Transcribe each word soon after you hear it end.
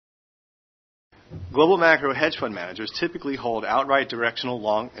Global macro hedge fund managers typically hold outright directional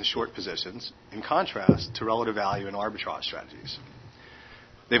long and short positions, in contrast to relative value and arbitrage strategies.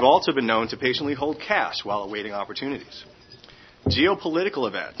 They've also been known to patiently hold cash while awaiting opportunities. Geopolitical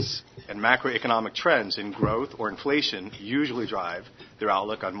events and macroeconomic trends in growth or inflation usually drive their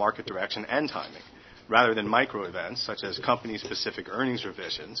outlook on market direction and timing, rather than micro events such as company-specific earnings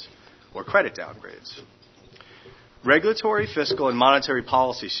revisions or credit downgrades. Regulatory, fiscal, and monetary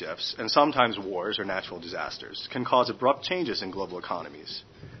policy shifts, and sometimes wars or natural disasters, can cause abrupt changes in global economies.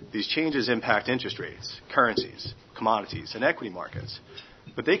 These changes impact interest rates, currencies, commodities, and equity markets,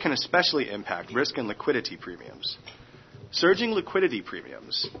 but they can especially impact risk and liquidity premiums. Surging liquidity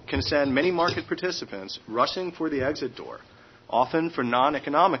premiums can send many market participants rushing for the exit door, often for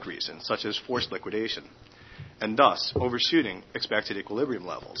non-economic reasons such as forced liquidation, and thus overshooting expected equilibrium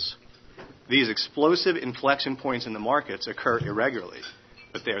levels. These explosive inflection points in the markets occur irregularly,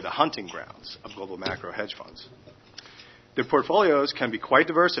 but they are the hunting grounds of global macro hedge funds. Their portfolios can be quite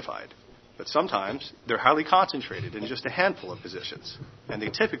diversified, but sometimes they're highly concentrated in just a handful of positions, and they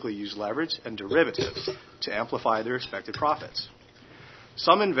typically use leverage and derivatives to amplify their expected profits.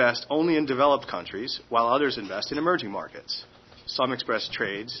 Some invest only in developed countries, while others invest in emerging markets. Some express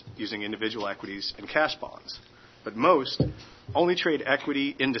trades using individual equities and cash bonds, but most only trade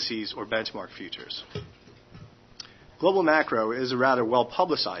equity, indices, or benchmark futures. Global macro is a rather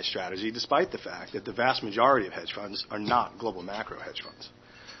well-publicized strategy, despite the fact that the vast majority of hedge funds are not global macro hedge funds.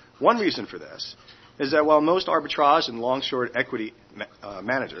 One reason for this is that while most arbitrage and long-short equity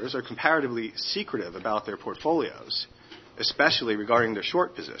managers are comparatively secretive about their portfolios, especially regarding their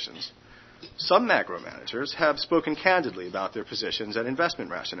short positions, some macro managers have spoken candidly about their positions and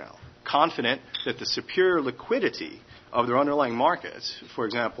investment rationale, confident that the superior liquidity of their underlying markets, for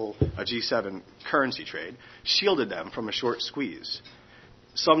example, a G7 currency trade, shielded them from a short squeeze.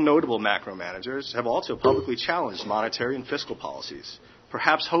 Some notable macro managers have also publicly challenged monetary and fiscal policies,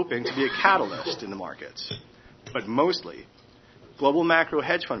 perhaps hoping to be a catalyst in the markets. But mostly, global macro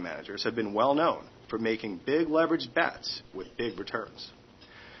hedge fund managers have been well known for making big leveraged bets with big returns.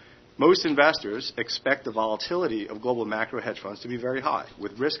 Most investors expect the volatility of global macro hedge funds to be very high,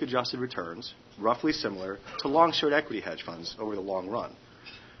 with risk-adjusted returns roughly similar to long-short equity hedge funds over the long run.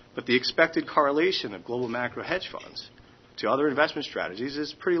 But the expected correlation of global macro hedge funds to other investment strategies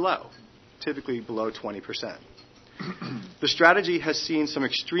is pretty low, typically below 20%. The strategy has seen some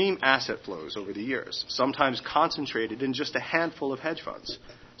extreme asset flows over the years, sometimes concentrated in just a handful of hedge funds,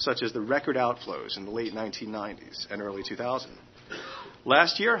 such as the record outflows in the late 1990s and early 2000s.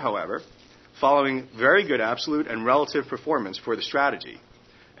 Last year, however, following very good absolute and relative performance for the strategy,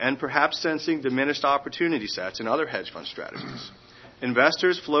 and perhaps sensing diminished opportunity sets in other hedge fund strategies,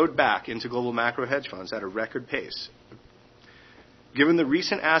 investors flowed back into global macro hedge funds at a record pace. Given the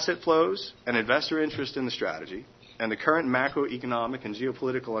recent asset flows and investor interest in the strategy, and the current macroeconomic and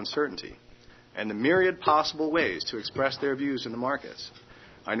geopolitical uncertainty, and the myriad possible ways to express their views in the markets,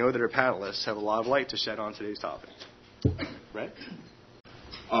 I know that our panelists have a lot of light to shed on today's topic. Brett?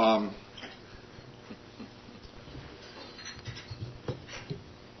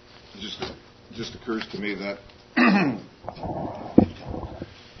 Just occurs to me that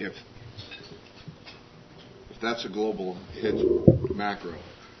if that's a global hedge macro,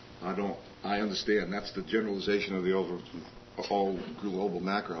 I understand that's the generalization of the all global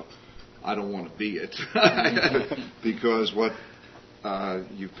macro. I don't want to be it because what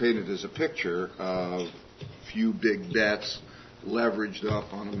you've painted as a picture of few big bets leveraged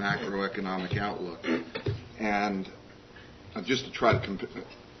up on a macroeconomic outlook. And just to try to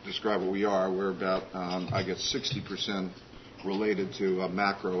describe what we are, we're about, 60% related to a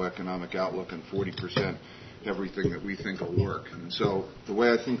macroeconomic outlook and 40% everything that we think will work. And so the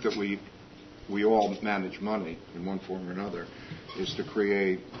way I think that we all manage money in one form or another is to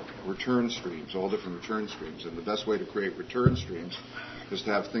create return streams, all different return streams. And the best way to create return streams is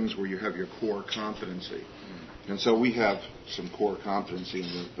to have things where you have your core competency. And so we have some core competency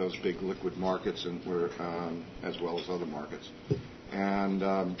in those big liquid markets, and we're as well as other markets. And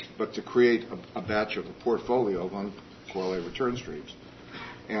but to create a batch of a portfolio of uncorrelated return streams.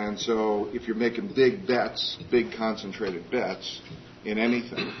 And so if you're making big bets, big concentrated bets in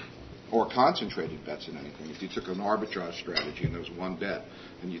anything, or concentrated bets in anything, if you took an arbitrage strategy and there was one bet,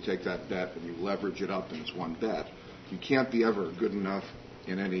 and you take that bet and you leverage it up and it's one bet, you can't be ever good enough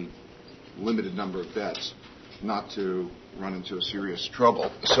in any limited number of bets not to run into a serious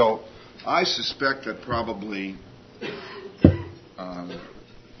trouble. So I suspect that probably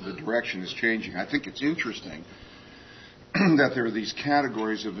the direction is changing. I think it's interesting that there are these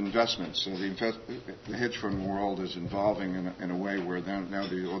categories of investments. So the hedge fund world is evolving in a way where now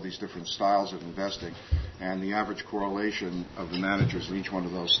there are all these different styles of investing, and the average correlation of the managers in each one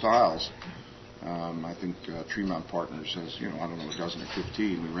of those styles, I think Tremont Partners says, I don't know, a dozen or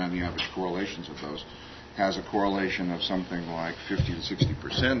 15, we ran the average correlations of those, has a correlation of something like 50 to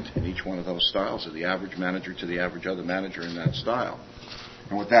 60% in each one of those styles, of the average manager to the average other manager in that style.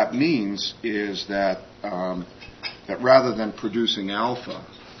 And what that means is that rather than producing alpha,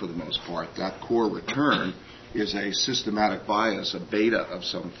 for the most part, that core return is a systematic bias, a beta of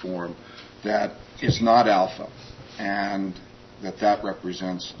some form, that is not alpha, and that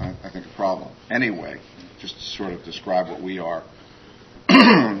represents, I think, a problem. Anyway, just to sort of describe what we are.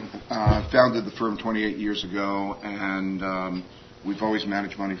 Founded the firm 28 years ago, and we've always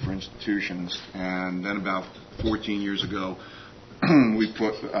managed money for institutions. And then about 14 years ago, we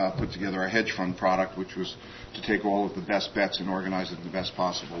put together a hedge fund product, which was to take all of the best bets and organize it in the best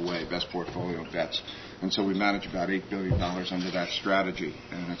possible way, best portfolio of bets. And so we manage about $8 billion under that strategy,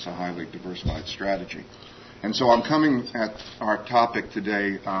 and it's a highly diversified strategy. And so I'm coming at our topic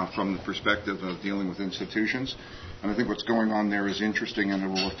today from the perspective of dealing with institutions. And I think what's going on there is interesting, and it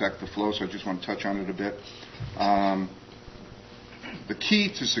will affect the flow, so I just want to touch on it a bit. The key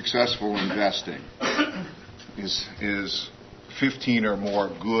to successful investing is 15 or more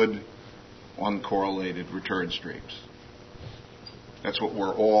good uncorrelated return streams. That's what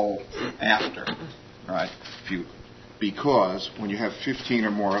we're all after, right? Because when you have 15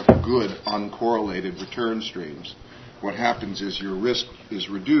 or more good uncorrelated return streams, what happens is your risk is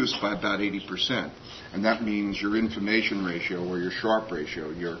reduced by about 80%. And that means your information ratio, or your Sharpe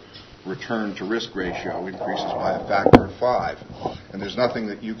ratio, your return to risk ratio, increases by a factor of 5. And there's nothing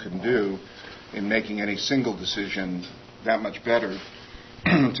that you can do in making any single decision that much better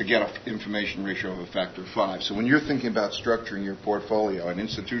to get an information ratio of a factor of 5. So when you're thinking about structuring your portfolio, and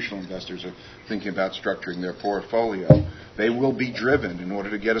institutional investors are thinking about structuring their portfolio, they will be driven, in order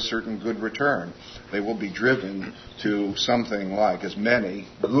to get a certain good return, they will be driven to something like as many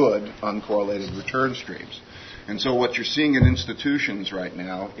good uncorrelated return streams. And so what you're seeing in institutions right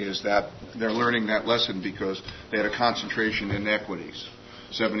now is that they're learning that lesson because they had a concentration in equities.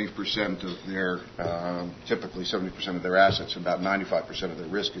 70% of their, typically 70% of their assets, about 95% of their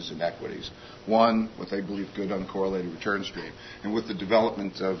risk is in equities. One, what they believe good uncorrelated return stream. And with the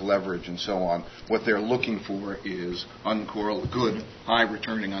development of leverage and so on, what they're looking for is good, high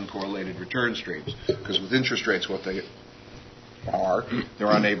returning uncorrelated return streams. Because with interest rates, what they are,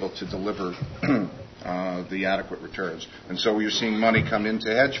 they're unable to deliver the adequate returns. And so you're seeing money come into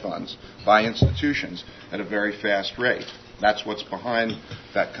hedge funds by institutions at a very fast rate. That's what's behind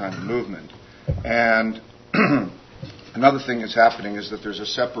that kind of movement. And another thing that's happening is that there's a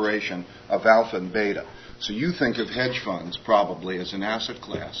separation of alpha and beta. So you think of hedge funds probably as an asset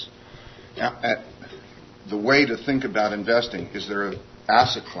class. The way to think about investing is there are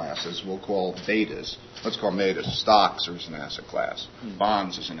asset classes we'll call betas. Let's call them betas. Stocks is an asset class.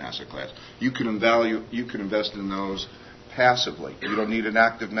 Bonds is an asset class. You can invest in those passively. You don't need an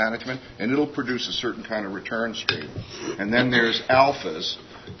active management, and it'll produce a certain kind of return stream. And then there's alphas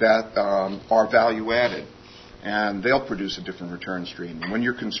that are value added, and they'll produce a different return stream. And when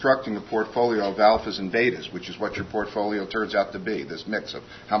you're constructing a portfolio of alphas and betas, which is what your portfolio turns out to be, this mix of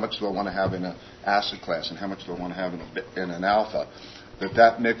how much do I want to have in an asset class and how much do I want to have in an alpha,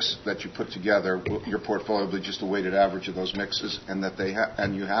 that mix that you put together, your portfolio will be just a weighted average of those mixes, and that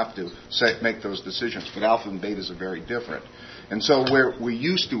and you have to make those decisions. But alpha and betas are very different. And so where we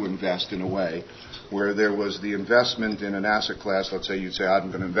used to invest in a way where there was the investment in an asset class, let's say you'd say, I'm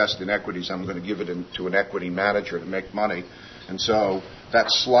going to invest in equities, I'm going to give it to an equity manager to make money. And so that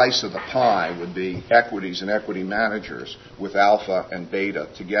slice of the pie would be equities and equity managers with alpha and beta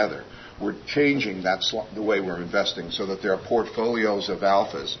together. We're changing the way we're investing so that there are portfolios of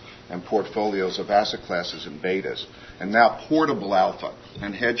alphas and portfolios of asset classes and betas. And now portable alpha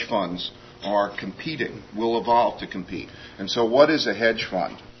and hedge funds are competing, will evolve to compete. And so what is a hedge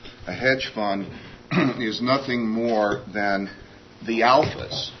fund? A hedge fund is nothing more than the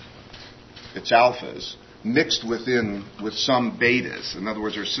alphas. It's alphas mixed with some betas. In other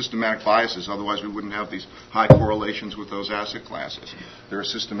words, there are systematic biases. Otherwise, we wouldn't have these high correlations with those asset classes. There are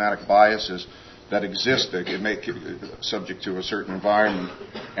systematic biases that exist that make it subject to a certain environment,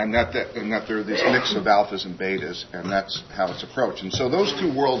 and that there are this mix of alphas and betas, and that's how it's approached. And so those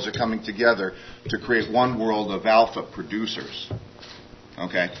two worlds are coming together to create one world of alpha producers.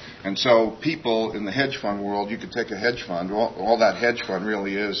 Okay, and so people in the hedge fund world, you could take a hedge fund. All that hedge fund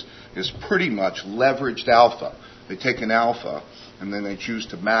really is pretty much leveraged alpha. They take an alpha and then they choose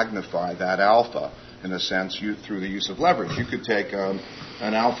to magnify that alpha, in a sense, through the use of leverage. You could take an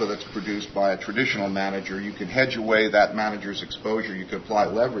alpha that's produced by a traditional manager. You could hedge away that manager's exposure. You could apply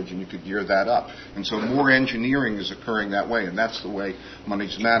leverage, and you could gear that up. And so more engineering is occurring that way, and that's the way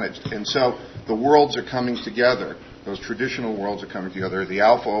money's managed. And so the worlds are coming together. Those traditional worlds are coming together, the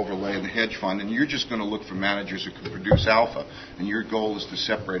alpha overlay and the hedge fund, and you're just going to look for managers who can produce alpha, and your goal is to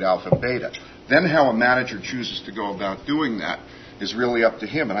separate alpha and beta. Then how a manager chooses to go about doing that is really up to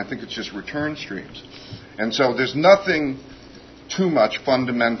him, and I think it's just return streams. And so there's nothing too much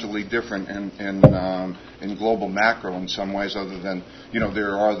fundamentally different in global macro in some ways, other than,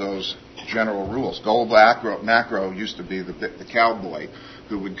 there are those general rules. Global macro used to be the cowboy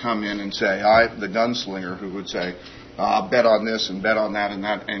who would come in and say, the gunslinger who would say, I'll bet on this and bet on that,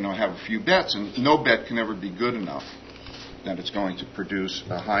 and have a few bets, and no bet can ever be good enough that it's going to produce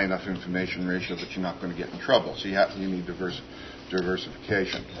a high enough information ratio that you're not going to get in trouble. So you need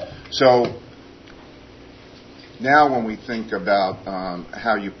diversification. So now when we think about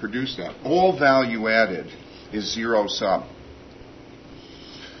how you produce that, all value added is zero sum.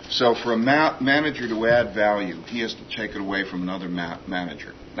 So for a manager to add value, he has to take it away from another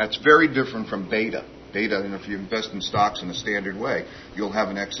manager. That's very different from beta. Beta, if you invest in stocks in a standard way, you'll have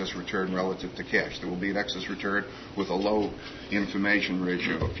an excess return relative to cash. There will be an excess return with a low information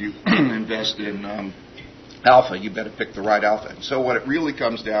ratio. If you invest in alpha, you better pick the right alpha. And so what it really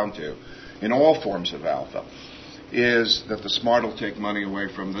comes down to, in all forms of alpha, is that the smart will take money away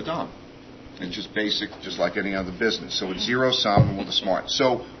from the dumb. It's just basic, just like any other business. So it's zero sum with the smart.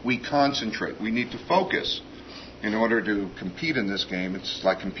 So we concentrate. We need to focus in order to compete in this game. It's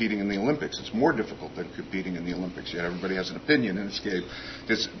like competing in the Olympics. It's more difficult than competing in the Olympics. Yet everybody has an opinion in this game.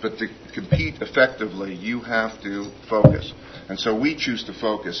 But to compete effectively, you have to focus. And so we choose to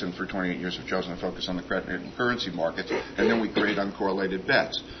focus, and for 28 years we've chosen to focus on the credit and currency markets, and then we create uncorrelated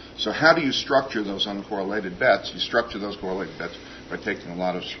bets. So how do you structure those uncorrelated bets? You structure those correlated bets by taking a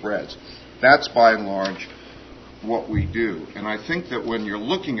lot of spreads. That's by and large what we do. And I think that when you're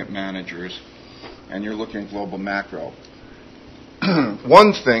looking at managers and you're looking at global macro,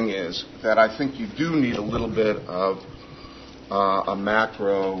 one thing is that I think you do need a little bit of a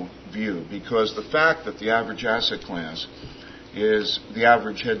macro view, because the fact that the average asset class is the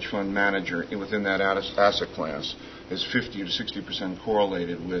average hedge fund manager within that asset class is 50 to 60%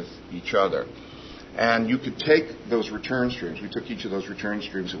 correlated with each other. And you could take those return streams. We took each of those return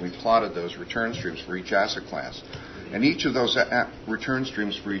streams and we plotted those return streams for each asset class. And each of those return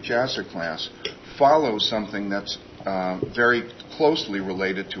streams for each asset class follows something that's very closely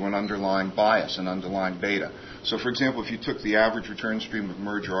related to an underlying bias, an underlying beta. So, for example, if you took the average return stream of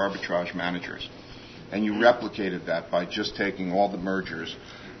merger arbitrage managers and you replicated that by just taking all the mergers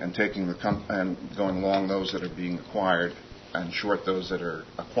and taking and going long those that are being acquired and short those that are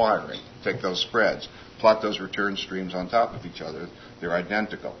acquiring, take those spreads, plot those return streams on top of each other, they're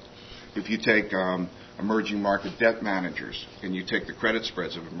identical. If you take emerging market debt managers and you take the credit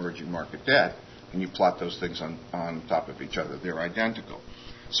spreads of emerging market debt and you plot those things on top of each other, they're identical.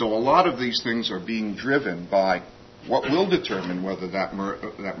 So a lot of these things are being driven by what will determine whether that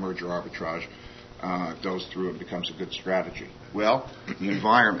merger arbitrage goes through and becomes a good strategy. Well, the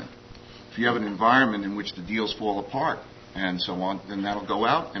environment. If you have an environment in which the deals fall apart and so on, then that'll go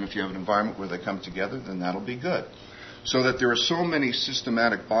out. And if you have an environment where they come together, then that'll be good. So that there are so many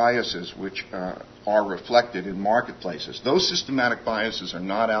systematic biases which are reflected in marketplaces. Those systematic biases are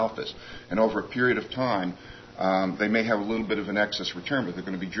not alphas. And over a period of time, they may have a little bit of an excess return, but they're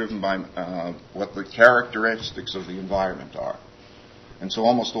going to be driven by what the characteristics of the environment are. And so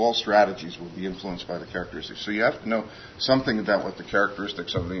almost all strategies will be influenced by the characteristics. So you have to know something about what the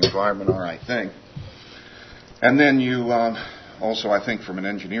characteristics of the environment are, I think. And then you also, I think, from an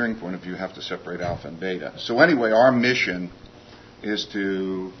engineering point of view, have to separate alpha and beta. So anyway, our mission is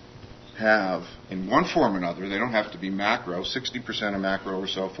to have, in one form or another, they don't have to be macro, 60% are macro or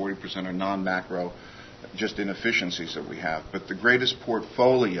so, 40% are non-macro, just inefficiencies that we have. But the greatest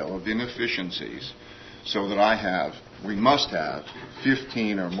portfolio of inefficiencies, so that we must have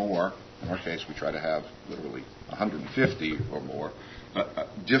 15 or more, in our case we try to have literally 150 or more,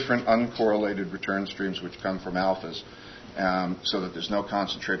 different uncorrelated return streams which come from alphas, so that there's no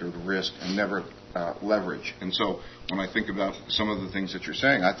concentrated risk and never leverage. And so when I think about some of the things that you're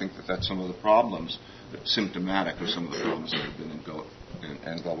saying, I think that that's some of the problems, symptomatic of some of the problems that have been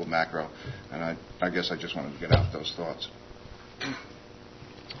in global macro. And I guess I just wanted to get out those thoughts.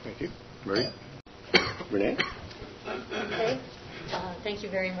 Thank you. Marie? Renee? Okay. Thank you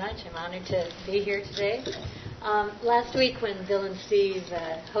very much. I'm honored to be here today. Last week when Bill and Steve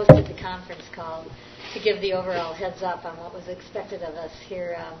hosted the conference call to give the overall heads up on what was expected of us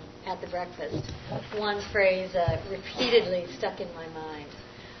here at the breakfast, one phrase repeatedly stuck in my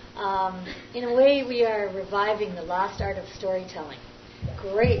mind. In a way, we are reviving the lost art of storytelling.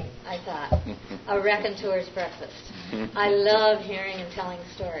 Great, I thought. A raconteur's breakfast. I love hearing and telling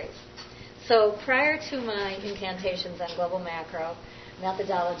stories. So prior to my incantations on global macro,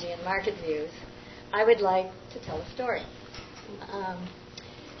 methodology, and market views, I would like to tell a story.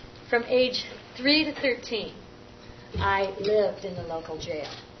 From age 3 to 13, I lived in the local jail.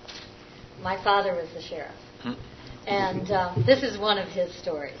 My father was the sheriff. And this is one of his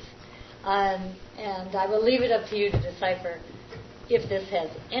stories. And I will leave it up to you to decipher if this has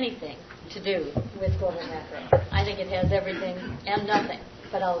anything to do with global macro. I think it has everything and nothing,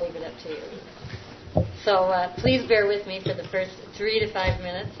 but I'll leave it up to you. So please bear with me for the first 3 to 5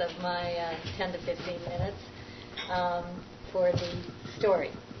 minutes of my 10 to 15 minutes for the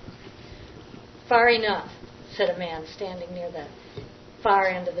story. Far enough, said a man standing near the far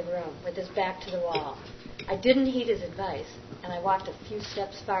end of the room with his back to the wall. I didn't heed his advice, and I walked a few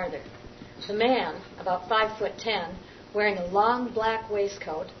steps farther. The man, about 5'10", wearing a long black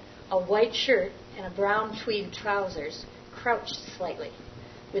waistcoat, a white shirt, and a brown tweed trousers, crouched slightly,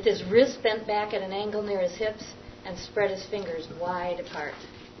 with his wrists bent back at an angle near his hips and spread his fingers wide apart.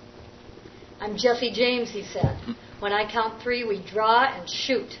 I'm Jesse James, he said. When I count 3, we draw and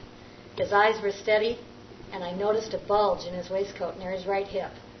shoot. His eyes were steady, and I noticed a bulge in his waistcoat near his right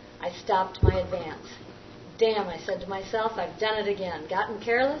hip. I stopped my advance. Damn, I said to myself, I've done it again, gotten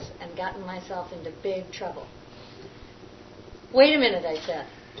careless and gotten myself into big trouble. Wait a minute, I said,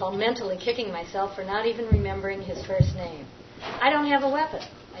 while mentally kicking myself for not even remembering his first name. I don't have a weapon.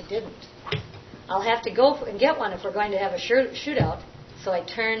 I didn't. I'll have to go and get one if we're going to have a shootout, so I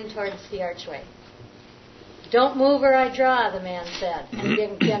turned towards the archway. Don't move or I draw, the man said,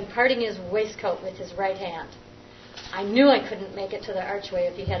 and began parting his waistcoat with his right hand. I knew I couldn't make it to the archway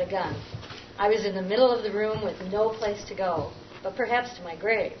if he had a gun. I was in the middle of the room with no place to go, but perhaps to my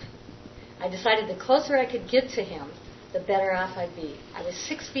grave. I decided the closer I could get to him, the better off I'd be. I was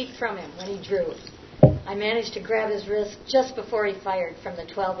 6 feet from him when he drew. I managed to grab his wrist just before he fired from the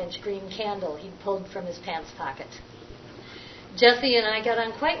 12-inch green candle he'd pulled from his pants pocket. Jesse and I got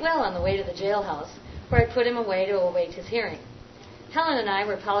on quite well on the way to the jailhouse, where I put him away to await his hearing. Helen and I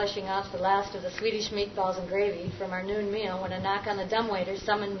were polishing off the last of the Swedish meatballs and gravy from our noon meal when a knock on the dumbwaiter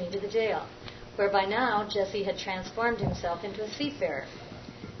summoned me to the jail, where by now Jesse had transformed himself into a seafarer.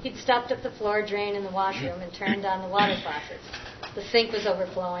 He'd stopped up the floor drain in the washroom and turned on the water faucets. The sink was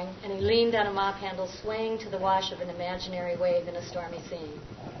overflowing, and he leaned on a mop handle, swaying to the wash of an imaginary wave in a stormy scene.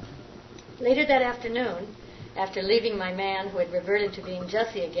 Later that afternoon, after leaving my man who had reverted to being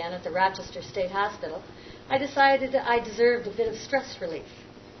Jesse again at the Rochester State Hospital, I decided I deserved a bit of stress relief.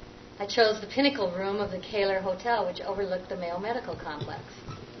 I chose the Pinnacle room of the Kaler Hotel, which overlooked the Mayo Medical Complex.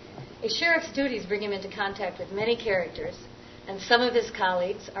 A sheriff's duties bring him into contact with many characters, and some of his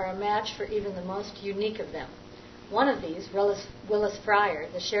colleagues are a match for even the most unique of them. One of these, Willis Fryer,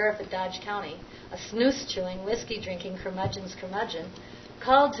 the sheriff at Dodge County, a snooze-chewing, whiskey-drinking curmudgeon's curmudgeon,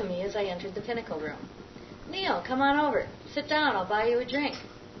 called to me as I entered the Pinnacle room. Neil, come on over. Sit down. I'll buy you a drink.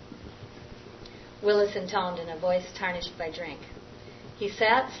 Willis intoned in a voice tarnished by drink. He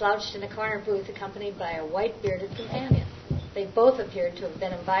sat slouched in a corner booth accompanied by a white-bearded companion. They both appeared to have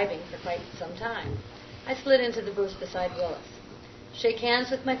been imbibing for quite some time. I slid into the booth beside Willis. Shake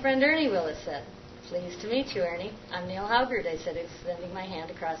hands with my friend Ernie, Willis said. Pleased to meet you, Ernie. I'm Renee Haugerud, I said, extending my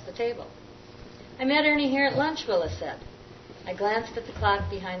hand across the table. I met Ernie here at lunch, Willis said. I glanced at the clock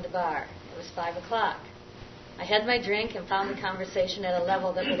behind the bar. It was 5 o'clock. I had my drink and found the conversation at a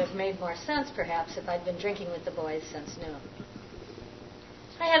level that would have made more sense, perhaps, if I'd been drinking with the boys since noon.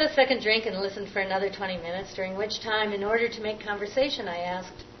 I had a second drink and listened for another 20 minutes, during which time, in order to make conversation, I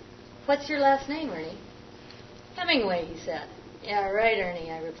asked, What's your last name, Ernie? Hemingway, he said. Yeah, right, Ernie,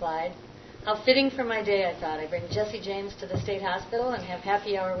 I replied. How fitting for my day, I thought. I bring Jesse James to the state hospital and have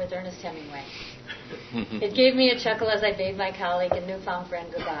happy hour with Ernest Hemingway. It gave me a chuckle as I bade my colleague and newfound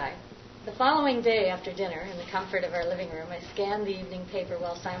friend goodbye. The following day after dinner, in the comfort of our living room, I scanned the evening paper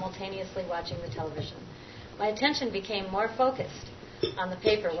while simultaneously watching the television. My attention became more focused on the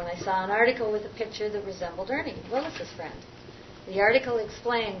paper when I saw an article with a picture that resembled Ernie, Willis's friend. The article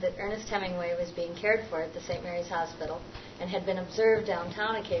explained that Ernest Hemingway was being cared for at the St. Mary's Hospital and had been observed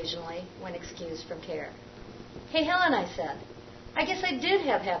downtown occasionally when excused from care. Hey, Helen, I said, I guess I did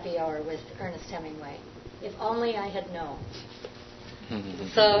have happy hour with Ernest Hemingway, if only I had known.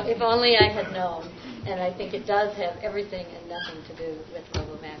 So if only I had known. And I think it does have everything and nothing to do with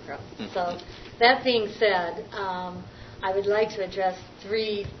global macro. So that being said, I would like to address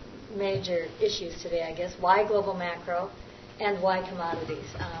three major issues today, I guess. Why global macro and why commodities?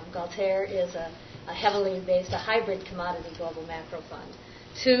 Galtaire is a heavily based, a hybrid commodity global macro fund.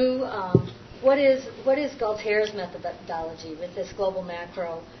 Two, what is Galtaire's methodology with this global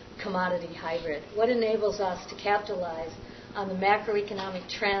macro commodity hybrid? What enables us to capitalize on the macroeconomic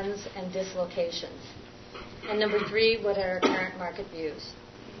trends and dislocations? And number three, what are our current market views?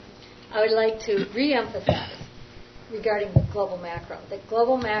 I would like to re-emphasize regarding the global macro, that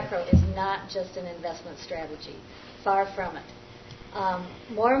global macro is not just an investment strategy. Far from it.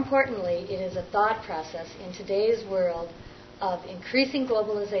 More importantly, it is a thought process in today's world of increasing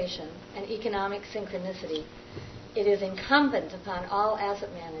globalization and economic synchronicity. It is incumbent upon all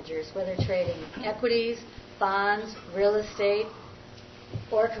asset managers, whether trading equities, bonds, real estate,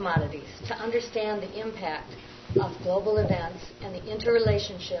 or commodities, to understand the impact of global events and the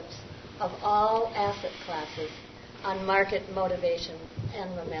interrelationships of all asset classes on market motivation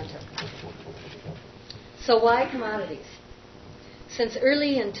and momentum. So why commodities? Since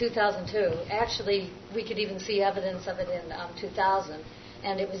early in 2002, actually we could even see evidence of it in 2000,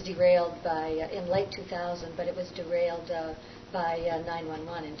 and it was derailed by, in late 2000, but it was derailed by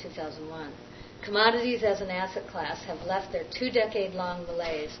 9/11 in 2001. Commodities as an asset class have left their 2-decade-long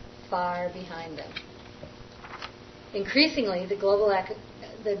malaise far behind them. Increasingly, the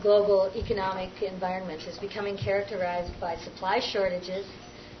global economic environment is becoming characterized by supply shortages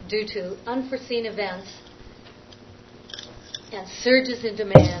due to unforeseen events and surges in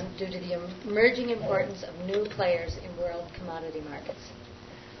demand due to the emerging importance of new players in world commodity markets.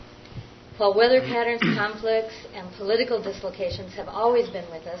 While weather patterns, conflicts, and political dislocations have always been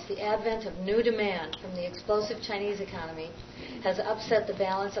with us, the advent of new demand from the explosive Chinese economy has upset the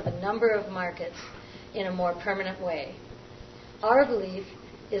balance of a number of markets in a more permanent way. Our belief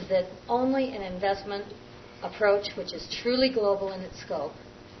is that only an investment approach which is truly global in its scope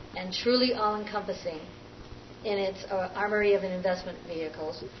and truly all-encompassing in its armory of investment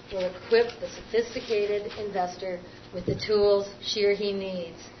vehicles will equip the sophisticated investor with the tools she or he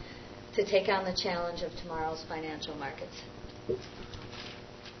needs to take on the challenge of tomorrow's financial markets.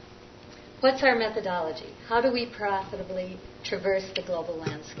 What's our methodology? How do we profitably traverse the global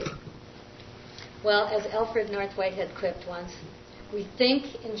landscape? Well, as Alfred North Whitehead quipped once, we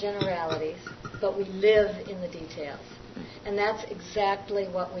think in generalities, but we live in the details. And that's exactly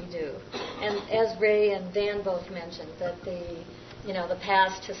what we do. And as Ray and Dan both mentioned, that the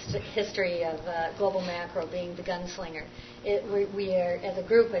past history of global macro being the gunslinger, we are, as a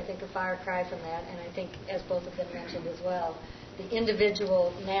group, I think, a far cry from that. And I think, as both of them mentioned as well, the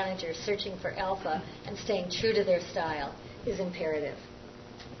individual manager searching for alpha and staying true to their style is imperative.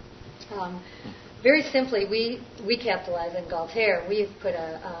 Very simply, we capitalize on Galtaire. We've put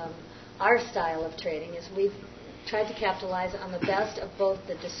our style of trading is we've tried to capitalize on the best of both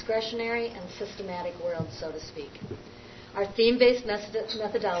the discretionary and systematic worlds, so to speak. Our theme-based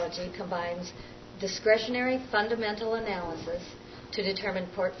methodology combines discretionary fundamental analysis to determine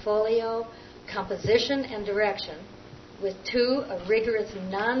portfolio composition and direction with a rigorous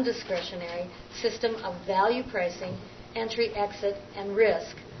non-discretionary system of value pricing, entry, exit, and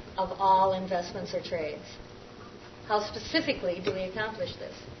risk of all investments or trades. How specifically do we accomplish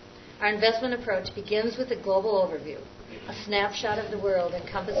this? Our investment approach begins with a global overview, a snapshot of the world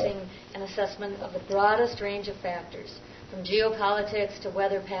encompassing an assessment of the broadest range of factors, from geopolitics to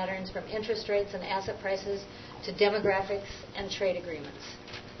weather patterns, from interest rates and asset prices to demographics and trade agreements.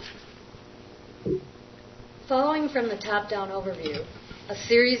 Following from the top-down overview, a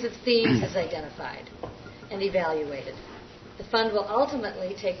series of themes is identified and evaluated. The fund will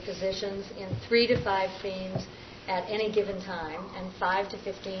ultimately take positions in 3 to 5 themes at any given time and 5 to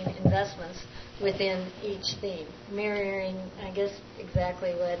 15 investments within each theme, mirroring, I guess,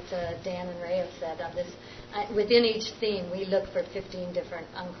 exactly what Dan and Ray have said on this. Within each theme, we look for 15 different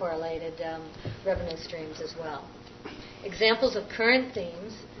uncorrelated revenue streams as well. Examples of current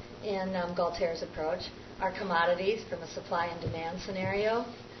themes in Galtaire's approach are commodities from a supply and demand scenario,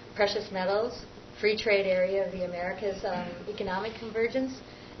 precious metals, free trade area of the Americas, economic convergence,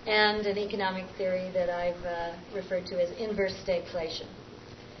 and an economic theory that I've referred to as inverse stagflation.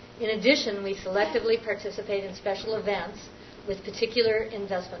 In addition, we selectively participate in special events with particular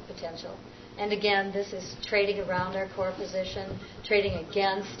investment potential. And again, this is trading around our core position, trading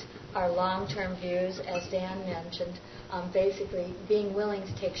against our long-term views, as Dan mentioned, basically being willing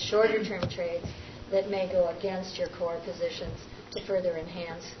to take shorter-term trades that may go against your core positions to further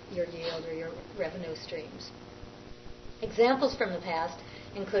enhance your yield or your revenue streams. Examples from the past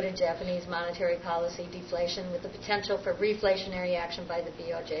included Japanese monetary policy deflation with the potential for reflationary action by the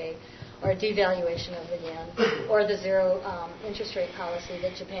BOJ, or devaluation of the yen, or the zero interest rate policy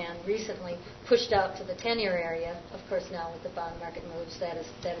that Japan recently pushed out to the tenure area. Of course, now with the bond market moves, that has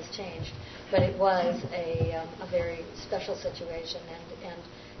changed. But it was a very special situation, and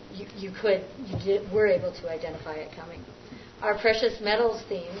you were able to identify it coming. Our precious metals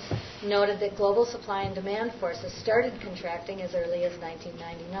themes noted that global supply and demand forces started contracting as early as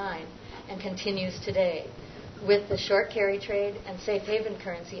 1999 and continues today, with the short carry trade and safe haven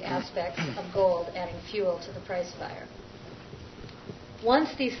currency aspects of gold adding fuel to the price fire. Once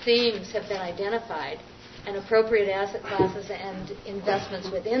these themes have been identified and appropriate asset classes and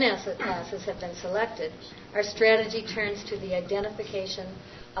investments within asset classes have been selected, our strategy turns to the identification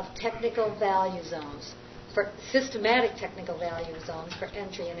of technical value zones, for systematic technical value zones for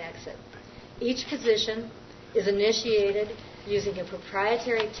entry and exit. Each position is initiated using a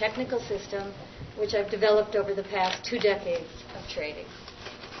proprietary technical system which I've developed over the past 2 decades of trading.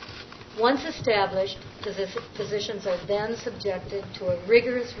 Once established, positions are then subjected to a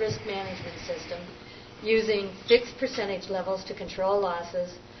rigorous risk management system using fixed percentage levels to control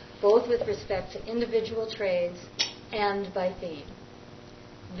losses, both with respect to individual trades and by theme.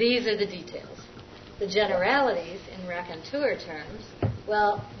 These are the details. The generalities, in raconteur terms,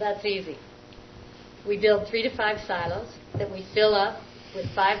 well, that's easy. We build 3 to 5 silos that we fill up with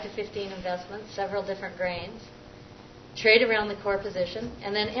 5 to 15 investments, several different grains, trade around the core position,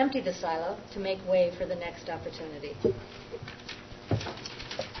 and then empty the silo to make way for the next opportunity.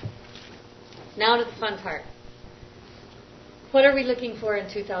 Now to the fun part. What are we looking for in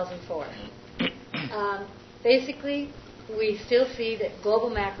 2004? Basically, we still see that global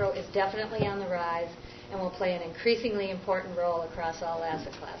macro is definitely on the rise and will play an increasingly important role across all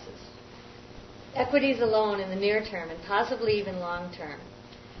asset classes. Equities alone in the near term, and possibly even long term,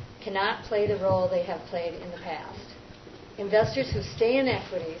 cannot play the role they have played in the past. Investors who stay in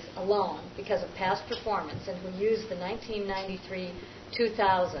equities alone because of past performance and who use the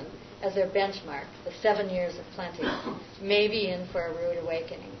 1993-2000 as their benchmark, the 7 years of plenty, may be in for a rude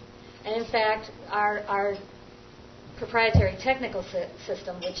awakening. And in fact, our proprietary technical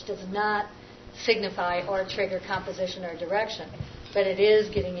system, which does not signify or trigger composition or direction, but it is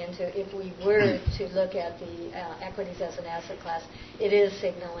getting into, if we were to look at the equities as an asset class, it is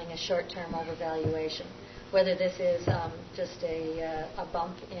signaling a short-term overvaluation. Whether this is just a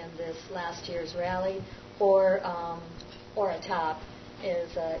bump in this last year's rally or a top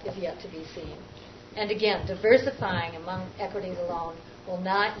is yet to be seen. And again, diversifying among equities alone will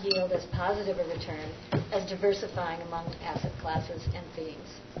not yield as positive a return as diversifying among asset classes and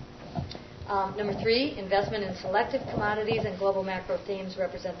themes. Number 3, investment in selective commodities and global macro themes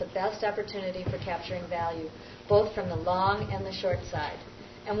represent the best opportunity for capturing value, both from the long and the short side.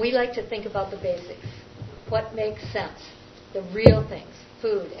 And we like to think about the basics. What makes sense? The real things: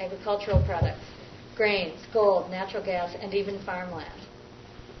 food, agricultural products, grains, gold, natural gas, and even farmland.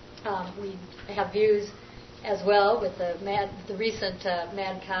 We have views as well with the recent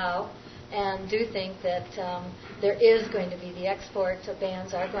mad cow, and do think that there is going to be the import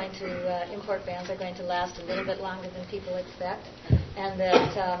bans are going to last a little bit longer than people expect, and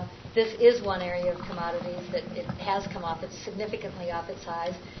that this is one area of commodities that it has come off. It's significantly off its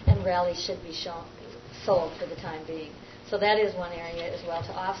highs, and rallies should be sold for the time being. So that is one area as well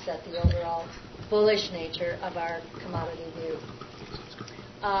to offset the overall bullish nature of our commodity view.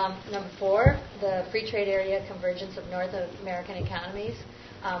 Number 4, the free trade area convergence of North American economies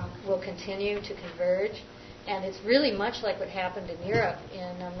will continue to converge, and it's really much like what happened in Europe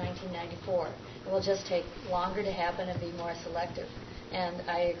in 1994. It will just take longer to happen and be more selective. And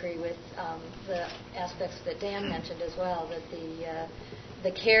I agree with the aspects that Dan mentioned as well, that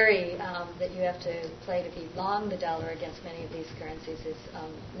the carry that you have to play to be long the dollar against many of these currencies is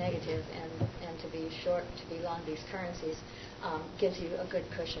negative, and to be short, to be long these currencies gives you a good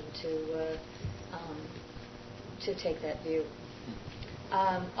cushion to take that view.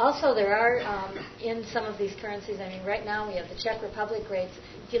 Also, there are, in some of these currencies, I mean, right now we have the Czech Republic rates.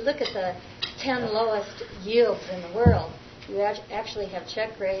 If you look at the 10 lowest yields in the world, you actually have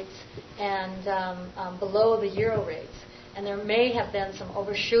Czech rates and below the euro rates. And there may have been some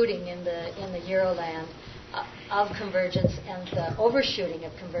overshooting in the Euroland of convergence, and the overshooting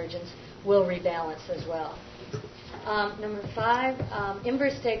of convergence will rebalance as well. Number 5,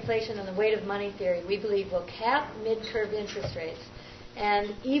 inverse stagflation and the weight of money theory, we believe, will cap mid-curve interest rates.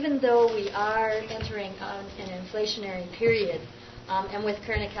 And even though we are entering an inflationary period, and with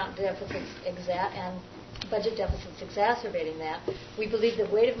current account deficits and budget deficits exacerbating that, we believe the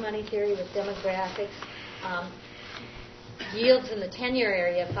weight of money theory with demographics yields in the tenure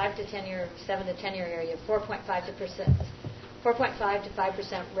area, 5 to tenure, 7 to tenure area, 4.5 to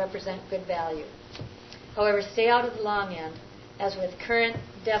 5% represent good value. However, stay out of the long end, as with current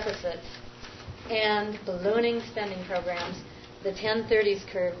deficits and ballooning spending programs, the 1030s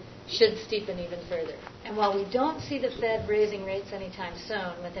curve should steepen even further. And while we don't see the Fed raising rates anytime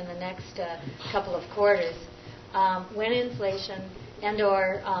soon, within the next couple of quarters, when inflation and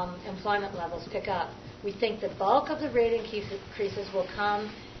or employment levels pick up, we think the bulk of the rate increases will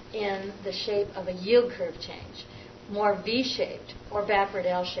come in the shape of a yield curve change, more V-shaped or backward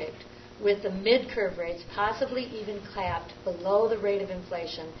L-shaped, with the mid-curve rates possibly even capped below the rate of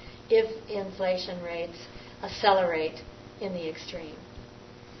inflation if inflation rates accelerate in the extreme.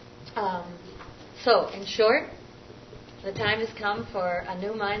 So, in short, the time has come for a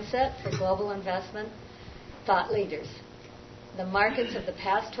new mindset for global investment thought leaders. The markets of the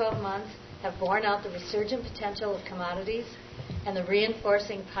past 12 months have borne out the resurgent potential of commodities and the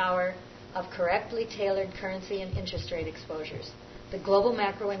reinforcing power of correctly tailored currency and interest rate exposures. The global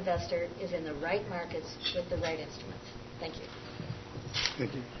macro investor is in the right markets with the right instruments. Thank you.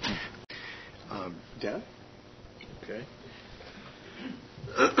 Thank you. Dan? Okay.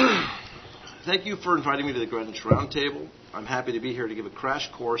 Thank you for inviting me to the Greenwich Roundtable. I'm happy to be here to give a crash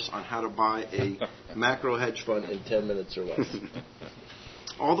course on how to buy a macro hedge fund in 10 minutes or less.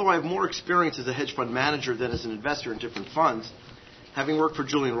 Although I have more experience as a hedge fund manager than as an investor in different funds, having worked for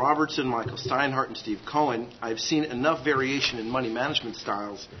Julian Robertson, Michael Steinhardt, and Steve Cohen, I've seen enough variation in money management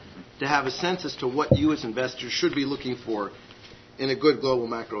styles to have a sense as to what you as investors should be looking for in a good global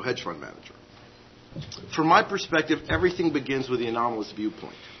macro hedge fund manager. From my perspective, everything begins with the anomalous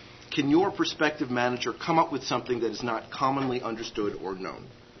viewpoint. Can your prospective manager come up with something that is not commonly understood or known?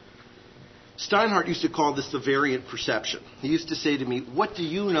 Steinhardt used to call this the variant perception. He used to say to me, "What do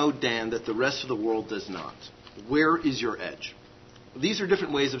you know, Dan, that the rest of the world does not? Where is your edge?" These are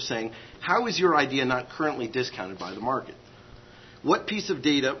different ways of saying, how is your idea not currently discounted by the market? What piece of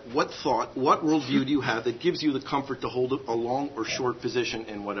data, what thought, what worldview do you have that gives you the comfort to hold a long or short position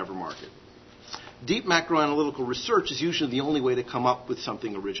in whatever market? Deep macroanalytical research is usually the only way to come up with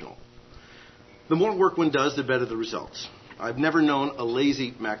something original. The more work one does, the better the results. I've never known a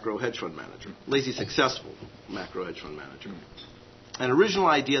lazy macro hedge fund manager, lazy successful macro hedge fund manager. An original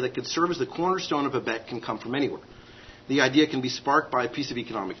idea that could serve as the cornerstone of a bet can come from anywhere. The idea can be sparked by a piece of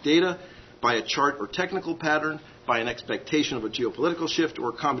economic data, by a chart or technical pattern, by an expectation of a geopolitical shift, or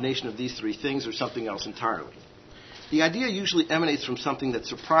a combination of these three things or something else entirely. The idea usually emanates from something that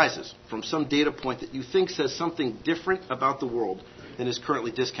surprises, from some data point that you think says something different about the world than is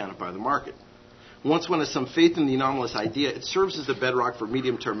currently discounted by the market. Once one has some faith in the anomalous idea, it serves as the bedrock for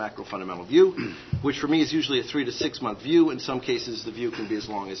medium-term macro fundamental view, which for me is usually a 3 to 6 month view. In some cases, the view can be as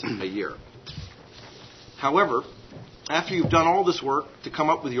long as a year. However, after you've done all this work to come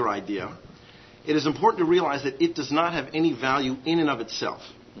up with your idea, it is important to realize that it does not have any value in and of itself.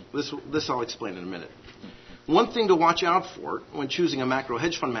 This I'll explain in a minute. One thing to watch out for when choosing a macro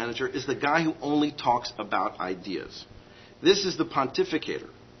hedge fund manager is the guy who only talks about ideas. This is the pontificator,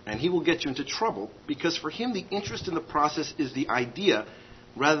 and he will get you into trouble because for him the interest in the process is the idea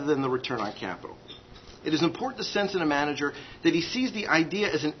rather than the return on capital. It is important to sense in a manager that he sees the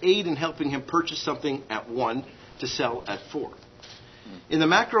idea as an aid in helping him purchase something at 1 to sell at 4. In the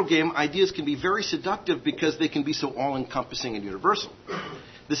macro game, ideas can be very seductive because they can be so all-encompassing and universal.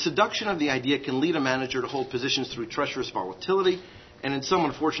 The seduction of the idea can lead a manager to hold positions through treacherous volatility, and in some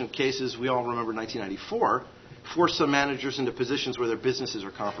unfortunate cases, we all remember 1994, force some managers into positions where their businesses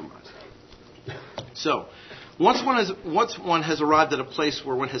are compromised. So, once one has arrived at a place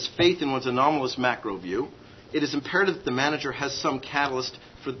where one has faith in one's anomalous macro view, it is imperative that the manager has some catalyst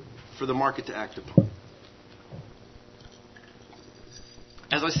for the market to act upon.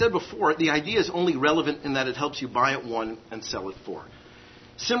 As I said before, the idea is only relevant in that it helps you buy at 1 and sell at 4.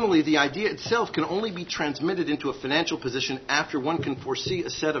 Similarly, the idea itself can only be transmitted into a financial position after one can foresee a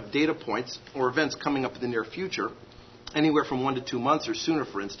set of data points or events coming up in the near future, anywhere from 1 to 2 months or sooner,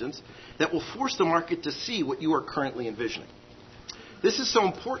 for instance, that will force the market to see what you are currently envisioning. This is so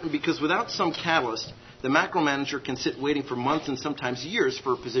important because without some catalyst, the macro manager can sit waiting for months and sometimes years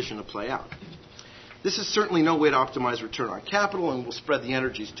for a position to play out. This is certainly no way to optimize return on capital and will spread the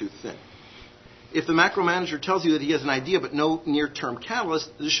energies too thin. If the macro manager tells you that he has an idea but no near-term catalyst,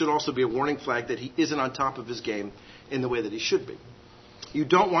 this should also be a warning flag that he isn't on top of his game in the way that he should be. You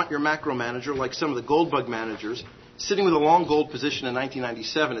don't want your macro manager, like some of the gold bug managers, sitting with a long gold position in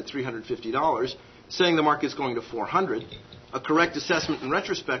 1997 at $350, saying the market's going to 400, a correct assessment in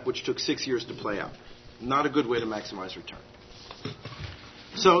retrospect which took 6 years to play out. Not a good way to maximize return.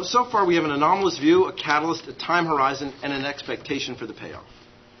 So far we have an anomalous view, a catalyst, a time horizon, and an expectation for the payoff.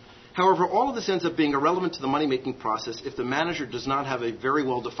 However, all of this ends up being irrelevant to the money-making process if the manager does not have a very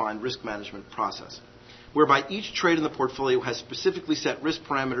well-defined risk management process, whereby each trade in the portfolio has specifically set risk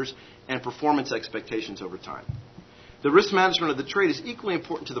parameters and performance expectations over time. The risk management of the trade is equally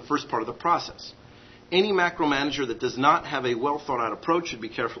important to the first part of the process. Any macro manager that does not have a well-thought-out approach should be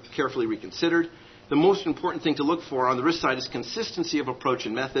carefully reconsidered. The most important thing to look for on the risk side is consistency of approach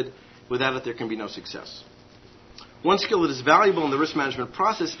and method. Without it, there can be no success. One skill that is valuable in the risk management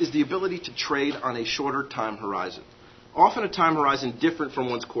process is the ability to trade on a shorter time horizon, often a time horizon different from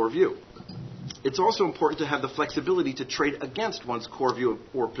one's core view. It's also important to have the flexibility to trade against one's core view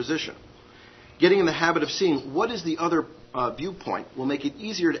or position. Getting in the habit of seeing what is the other viewpoint will make it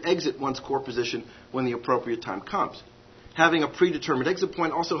easier to exit one's core position when the appropriate time comes. Having a predetermined exit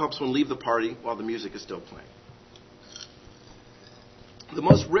point also helps one leave the party while the music is still playing. The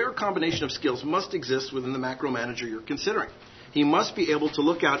most rare combination of skills must exist within the macro manager you're considering. He must be able to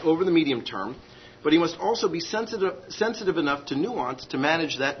look out over the medium term, but he must also be sensitive enough to nuance to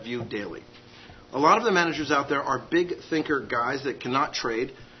manage that view daily. A lot of the managers out there are big thinker guys that cannot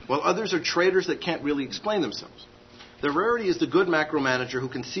trade, while others are traders that can't really explain themselves. The rarity is the good macro manager who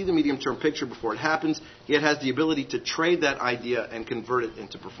can see the medium-term picture before it happens, yet has the ability to trade that idea and convert it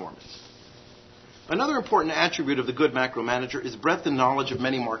into performance. Another important attribute of the good macro manager is breadth and knowledge of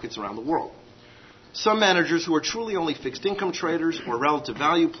many markets around the world. Some managers who are truly only fixed income traders or relative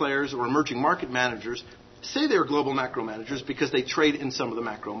value players or emerging market managers say they are global macro managers because they trade in some of the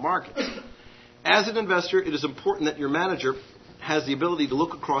macro markets. As an investor, it is important that your manager has the ability to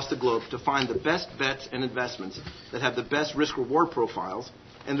look across the globe to find the best bets and investments that have the best risk-reward profiles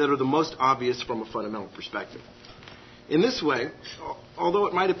and that are the most obvious from a fundamental perspective. In this way, although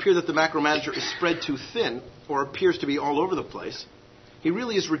it might appear that the macro manager is spread too thin or appears to be all over the place, he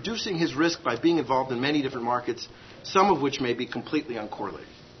really is reducing his risk by being involved in many different markets, some of which may be completely uncorrelated.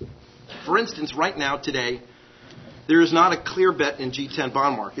 For instance, right now, today, there is not a clear bet in G10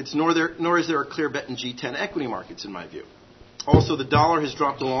 bond markets, nor is there a clear bet in G10 equity markets, in my view. Also, the dollar has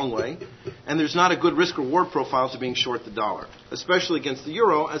dropped a long way, and there's not a good risk-reward profile to being short the dollar, especially against the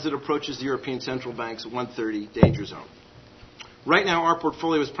euro as it approaches the European Central Bank's 130 danger zone. Right now, our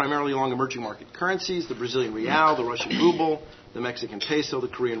portfolio is primarily along emerging market currencies, the Brazilian real, the Russian ruble, the Mexican peso, the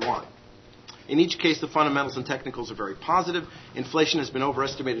Korean won. In each case, the fundamentals and technicals are very positive. Inflation has been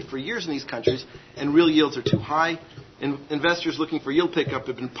overestimated for years in these countries, and real yields are too high. Investors looking for yield pickup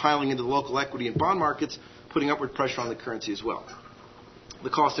have been piling into the local equity and bond markets, putting upward pressure on the currency as well. The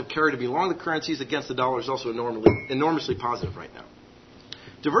cost of carry to be long the currencies against the dollar is also enormously positive right now.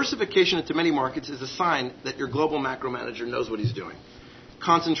 Diversification into many markets is a sign that your global macro manager knows what he's doing.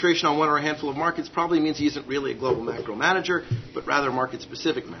 Concentration on one or a handful of markets probably means he isn't really a global macro manager, but rather a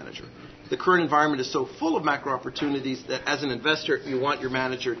market-specific manager. The current environment is so full of macro opportunities that as an investor, you want your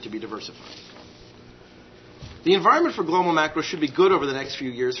manager to be diversified. The environment for global macro should be good over the next few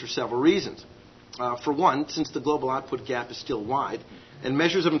years for several reasons. For one, since the global output gap is still wide, and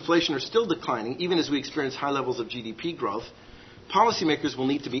measures of inflation are still declining, even as we experience high levels of GDP growth, policymakers will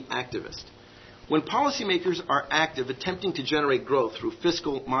need to be activist. When policymakers are active, attempting to generate growth through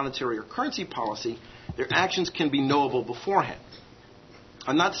fiscal, monetary, or currency policy, their actions can be knowable beforehand.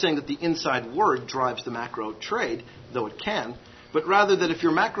 I'm not saying that the inside word drives the macro trade, though it can, but rather that if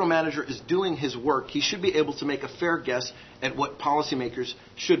your macro manager is doing his work, he should be able to make a fair guess at what policymakers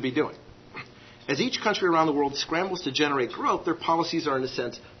should be doing. As each country around the world scrambles to generate growth, their policies are, in a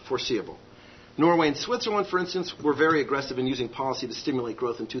sense, foreseeable. Norway and Switzerland, for instance, were very aggressive in using policy to stimulate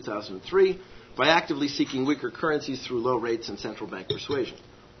growth in 2003 by actively seeking weaker currencies through low rates and central bank persuasion.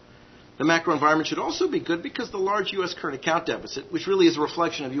 The macro environment should also be good because the large U.S. current account deficit, which really is a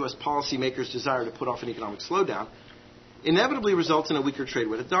reflection of U.S. policymakers' desire to put off an economic slowdown, inevitably results in a weaker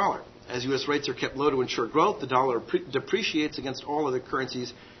trade-weighted dollar. As U.S. rates are kept low to ensure growth, the dollar depreciates against all other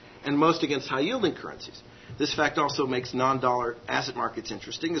currencies and most against high-yielding currencies. This fact also makes non-dollar asset markets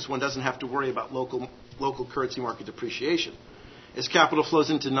interesting, as one doesn't have to worry about local currency market depreciation. As capital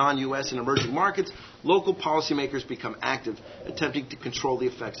flows into non-U.S. and emerging markets, local policymakers become active, attempting to control the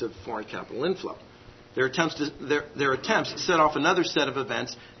effects of foreign capital inflow. Their attempts set off another set of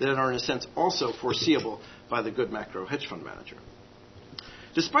events that are, in a sense, also foreseeable by the good macro hedge fund manager.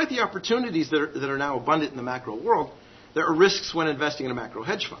 Despite the opportunities that are now abundant in the macro world, there are risks when investing in a macro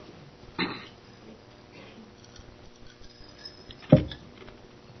hedge fund.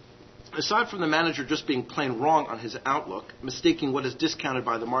 Aside from the manager just being plain wrong on his outlook, mistaking what is discounted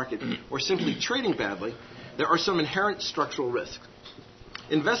by the market, or simply trading badly, there are some inherent structural risks.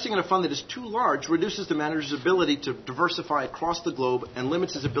 Investing in a fund that is too large reduces the manager's ability to diversify across the globe and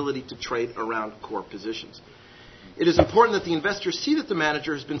limits his ability to trade around core positions. It is important that the investors see that the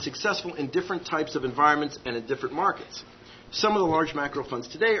manager has been successful in different types of environments and in different markets. Some of the large macro funds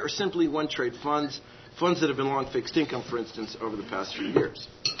today are simply one-trade funds, funds that have been long fixed income, for instance, over the past few years.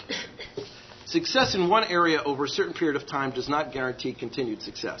 Success in one area over a certain period of time does not guarantee continued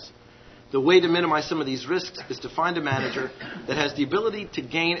success. The way to minimize some of these risks is to find a manager that has the ability to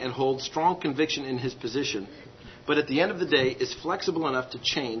gain and hold strong conviction in his position, but at the end of the day is flexible enough to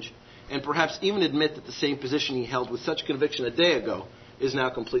change and perhaps even admit that the same position he held with such conviction a day ago is now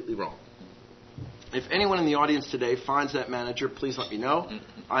completely wrong. If anyone in the audience today finds that manager, please let me know.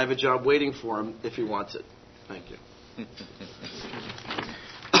 I have a job waiting for him if he wants it. Thank you.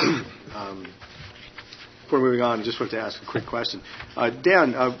 Before moving on, I just wanted to ask a quick question.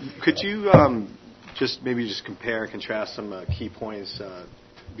 Dan, could you just compare and contrast some key points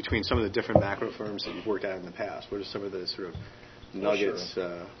between some of the different macro firms that you've worked at in the past? What are some of the sort of nuggets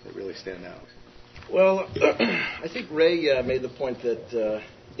that really stand out? Well, I think Ray made the point that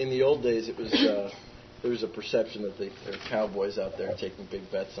in the old days it was there was a perception that there are cowboys out there taking big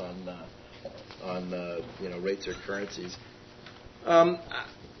bets on rates or currencies.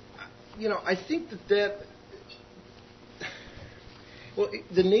 I think that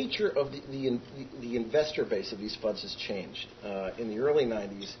the nature of the investor base of these funds has changed. In the early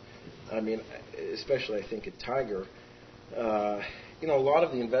 90s, especially I think at Tiger, a lot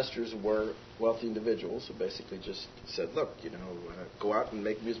of the investors were wealthy individuals who basically just said, look, go out and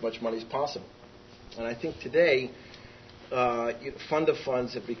make as much money as possible. And I think today, fund of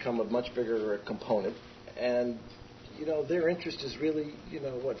funds have become a much bigger component, and their interest is really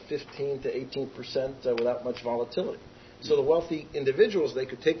 15 to 18% without much volatility. So the wealthy individuals, they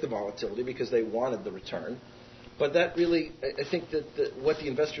could take the volatility because they wanted the return. But that really, I think that what the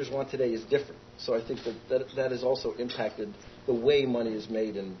investors want today is different. So I think that has also impacted the way money is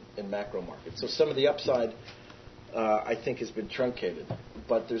made in macro markets. So some of the upside, I think, has been truncated.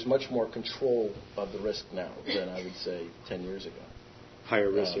 But there's much more control of the risk now than I would say 10 years ago.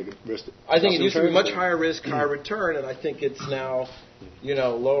 Higher risk. I think it used to be much higher risk, higher return, and I think it's now,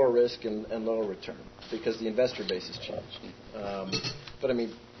 lower risk and lower return because the investor base has changed. But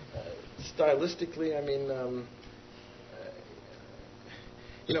stylistically,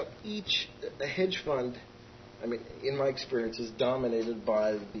 a hedge fund, in my experience, is dominated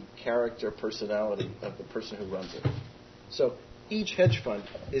by the character, personality of the person who runs it. So each hedge fund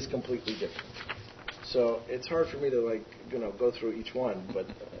is completely different. So it's hard for me to go through each one, but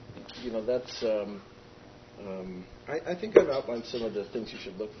that's. I think I've outlined some of the things you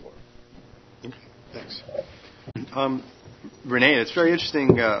should look for. Okay, thanks. Renee, it's a very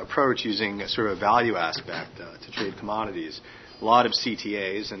interesting approach using sort of a value aspect to trade commodities. A lot of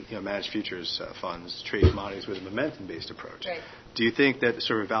CTAs and managed futures funds trade commodities with a momentum-based approach. Right. Do you think that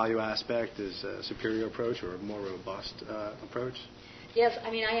sort of value aspect is a superior approach or a more robust approach? Yes, I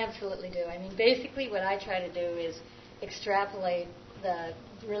absolutely do. Basically what I try to do is extrapolate the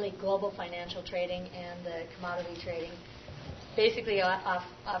really global financial trading and the commodity trading basically off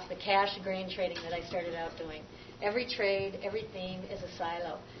the cash and grain trading that I started out doing. Every trade, every theme is a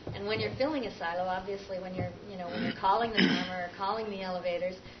silo. And when you're filling a silo, obviously when you're calling the hammer or calling the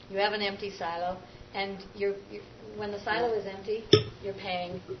elevators, you have an empty silo, and when the silo is empty, you're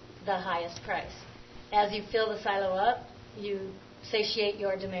paying the highest price. As you fill the silo up, you satiate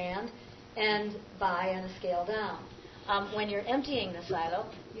your demand and buy on a scale down. When you're emptying the silo,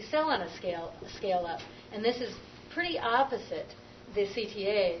 you sell on a scale up. And this is pretty opposite the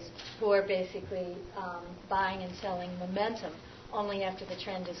CTAs, who are basically buying and selling momentum only after the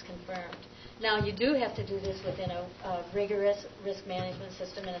trend is confirmed. Now, you do have to do this within a rigorous risk management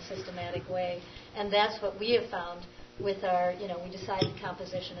system in a systematic way, and that's what we have found with our, we decide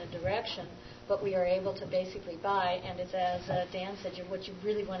composition and direction, but we are able to basically buy, and it's as Dan said, what you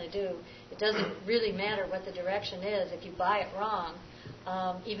really want to do. It doesn't really matter what the direction is. If you buy it wrong,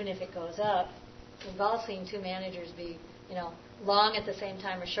 even if it goes up, we've all seen two managers be, long at the same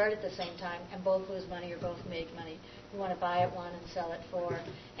time or short at the same time, and both lose money or both make money. We want to buy at one and sell at four,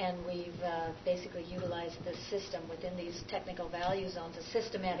 and we've basically utilized this system within these technical value zones, a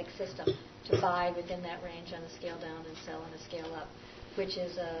systematic system to buy within that range on a scale down and sell on a scale up, which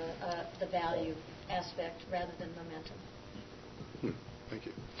is the value aspect rather than momentum. Thank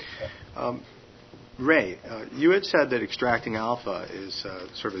you. Ray, you had said that extracting alpha is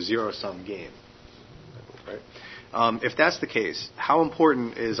sort of a zero-sum game, right? If that's the case, how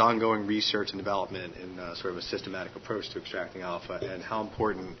important is ongoing research and development in sort of a systematic approach to extracting alpha, and how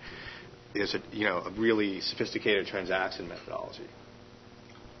important is a really sophisticated transaction methodology?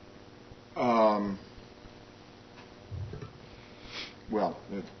 Well,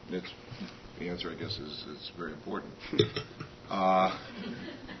 it's the answer, I guess, is it's very important.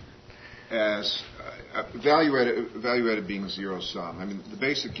 As value-added being zero-sum. I mean, the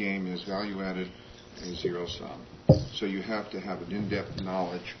basic game is value-added is zero-sum. So you have to have an in-depth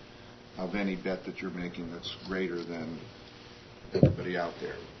knowledge of any bet that you're making that's greater than everybody out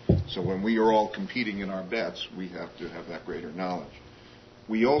there. So when we are all competing in our bets, we have to have that greater knowledge.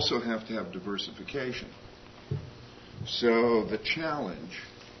 We also have to have diversification. So the challenge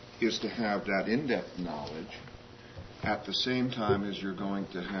is to have that in-depth knowledge at the same time as you're going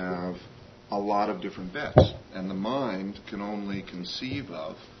to have a lot of different bets. And the mind can only conceive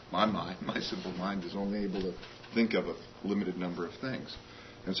of, my simple mind is only able to think of a limited number of things.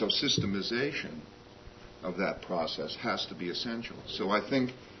 And so systemization of that process has to be essential. So I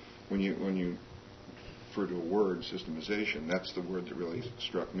think when you refer to a word, systemization, that's the word that really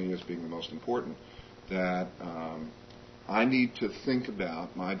struck me as being the most important, that I need to think about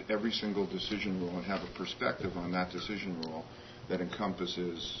every single decision rule and have a perspective on that decision rule that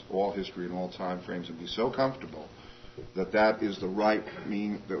encompasses all history and all time frames and be so comfortable that is the right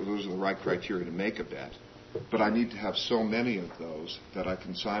those are the right criteria to make a bet. But I need to have so many of those that I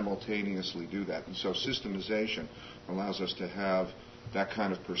can simultaneously do that. And so systemization allows us to have that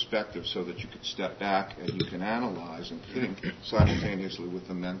kind of perspective so that you can step back and you can analyze and think simultaneously with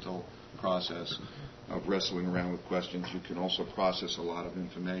the mental process of wrestling around with questions. You can also process a lot of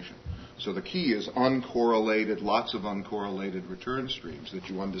information. So the key is lots of uncorrelated return streams that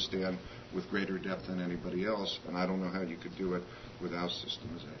you understand with greater depth than anybody else, and I don't know how you could do it without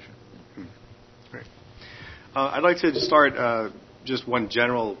systemization. Great. I'd like to start just one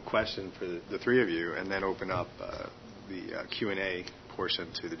general question for the three of you, and then open up the Q&A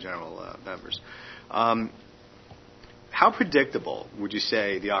portion to the general members. How predictable would you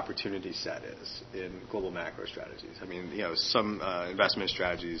say the opportunity set is in global macro strategies? I mean, some investment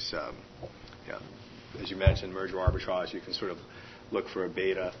strategies, as you mentioned, merger arbitrage, you can sort of look for a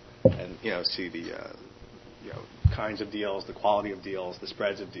beta and, see the, kinds of deals, the quality of deals, the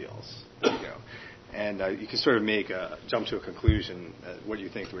spreads of deals, and you can sort of jump to a conclusion what you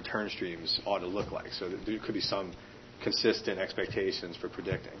think the return streams ought to look like. So there could be some consistent expectations for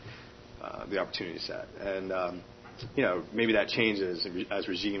predicting the opportunity set. And, maybe that changes as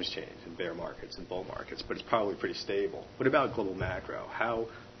regimes change in bear markets and bull markets, but it's probably pretty stable. What about global macro? How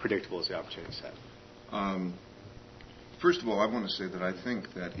predictable is the opportunity set? First of all, I want to say that I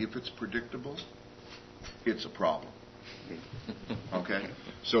think that if it's predictable, it's a problem. Okay?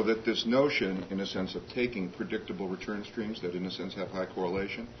 So that this notion, in a sense, of taking predictable return streams that, in a sense, have high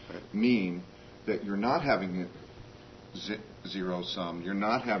correlation, mean that you're not having zero sum, you're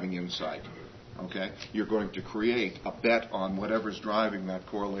not having insight. Okay? You're going to create a bet on whatever's driving that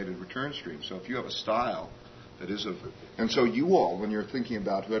correlated return stream. So if you have a style that is and so you all, when you're thinking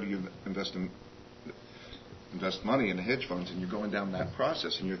about how do you invest money in hedge funds, and you're going down that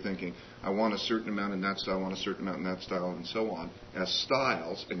process, and you're thinking, I want a certain amount in that style, I want a certain amount in that style, and so on, as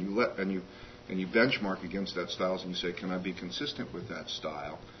styles, and you benchmark against that styles, and you say, can I be consistent with that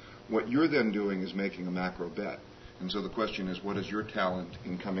style? What you're then doing is making a macro bet. And so the question is, what is your talent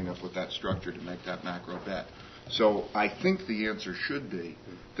in coming up with that structure to make that macro bet? So I think the answer should be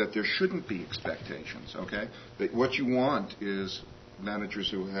that there shouldn't be expectations, okay? That what you want is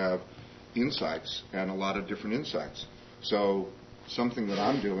managers who have insights and a lot of different insights. So something that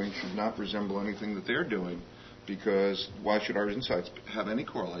I'm doing should not resemble anything that they're doing, because why should our insights have any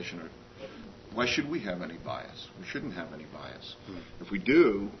correlation? Or why should we have any bias? We shouldn't have any bias. If we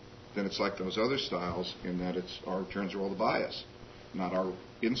do, then it's like those other styles in that our returns are all the bias, not our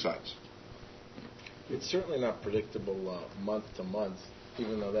insights. It's certainly not predictable month to month,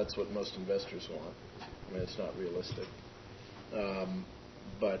 even though that's what most investors want. I mean, it's not realistic.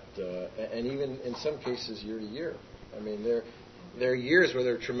 But even in some cases, year to year. I mean, there are years where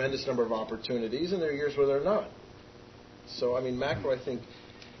there are a tremendous number of opportunities, and there are years where there are not. So, I mean, macro, I think,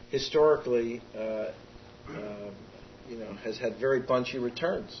 historically, has had very bunchy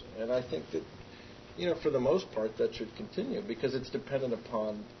returns. And I think that, for the most part, that should continue because it's dependent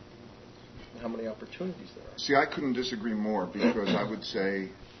upon how many opportunities there are. See, I couldn't disagree more, because I would say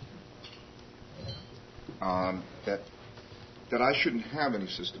that I shouldn't have any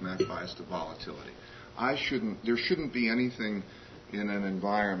systematic bias to volatility. There shouldn't be anything in an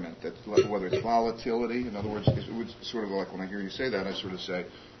environment that, whether it's volatility, in other words, it would sort of like when I hear you say that, I sort of say,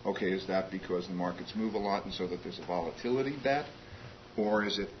 okay, is that because the markets move a lot and so that there's a volatility bet? Or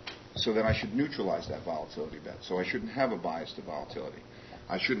is it so that I should neutralize that volatility bet? So I shouldn't have a bias to volatility.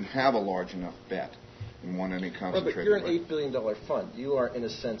 I shouldn't have a large enough bet. and want any Right, concentrated. but you're an $8 billion fund. You are, in a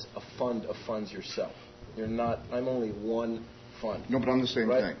sense, a fund of funds yourself. You're not. I'm only one fund. No, but I'm the same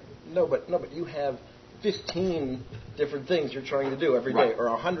thing. No, but you have 15 different things you're trying to do every day, or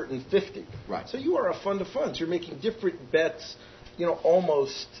 150. Right. So you are a fund of funds. You're making different bets.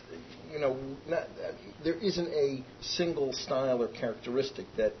 Almost. There isn't a single style or characteristic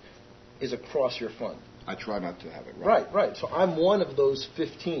that is across your fund. I try not to have it. Right. So I'm one of those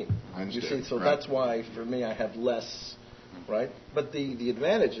 15. I understand. You see, so that's why for me I have less. Right. But the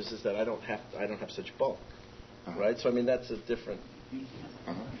advantage is that I don't have such bulk. Right. So I mean that's a different.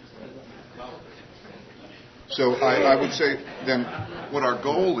 So I would say then what our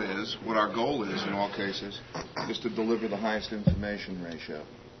goal is in all cases is to deliver the highest information ratio,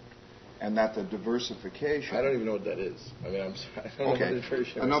 and that the diversification. I don't even know what that is. I mean, I don't know what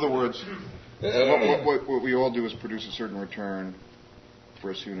diversification is. In other words, what we all do is produce a certain return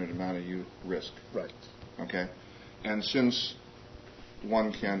for a unit amount of risk. Right. Okay. And since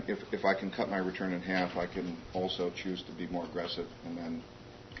one can, if I can cut my return in half, I can also choose to be more aggressive and then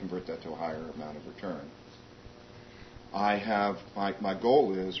convert that to a higher amount of return. I have my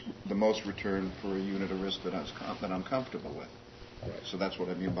goal is the most return for a unit of risk that I'm comfortable with. Right. So that's what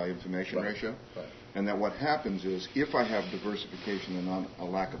I mean by information ratio. Right. And that what happens is if I have diversification and a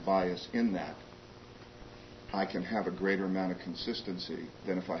lack of bias in that, I can have a greater amount of consistency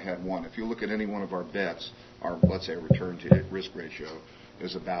than if I had one. If you look at any one of our bets, our, let's say, return to risk ratio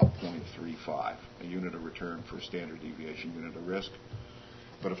is about 0.35, a unit of return for a standard deviation unit of risk.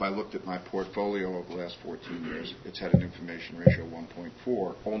 But if I looked at my portfolio over the last 14 years, it's had an information ratio of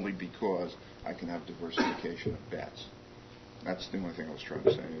 1.4, only because I can have diversification of bets. That's the only thing I was trying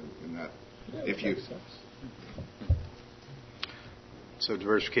to say in that. If you, so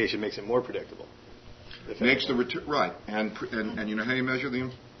diversification makes it more predictable. Makes the return right, and you know how you measure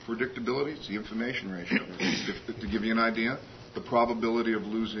the predictability? It's the information ratio. To give you an idea, the probability of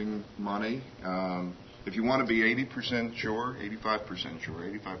losing money. If you want to be 80% sure,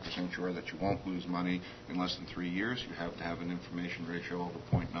 85% sure that you won't lose money in less than 3 years, you have to have an information ratio over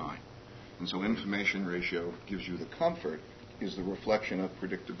 0.9. And so information ratio gives you the comfort, is the reflection of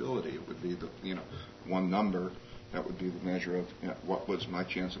predictability. It would be the one number that would be the measure of what was my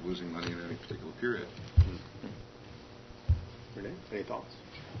chance of losing money in any particular period. Renee, any thoughts?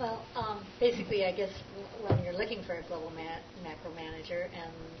 Well, basically, I guess when you're looking for a global macro manager,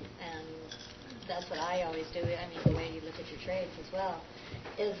 and that's what I always do, I mean, the way you look at your trades as well,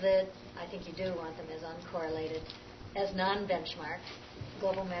 is that I think you do want them as uncorrelated, as non-benchmark.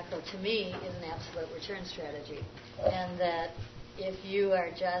 Global macro, to me, is an absolute return strategy. And that if you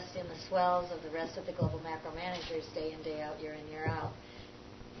are just in the swells of the rest of the global macro managers day in, day out, year in, year out,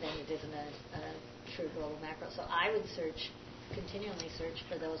 then it isn't a true global macro. So I would continually search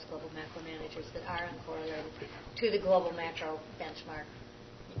for those global macro managers that are uncorrelated to the global macro benchmark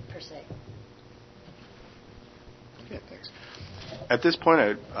per se. Okay, thanks. At this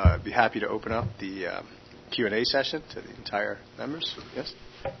point, I'd be happy to open up the Q&A session to the entire members. Yes?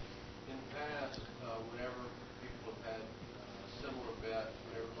 In the past, whenever people have had a similar bet,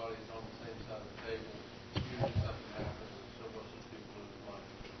 when everybody's on the same side of the table, usually something happens and so much of people lose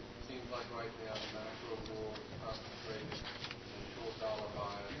money. It seems like right now the macro world is concentrated in short dollar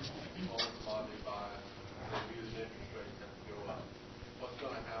bias, long commodity bias, and they use interest rates have to go up. What's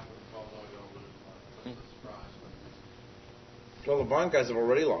going to happen if all those don't lose money? What's the surprise? Well, the bond guys have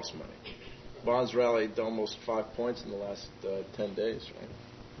already lost money. Bonds rallied almost 5 points in the last 10 days, right?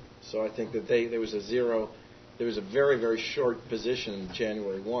 So I think that there was a very, very short position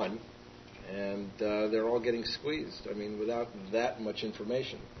January 1, and they're all getting squeezed. I mean, without that much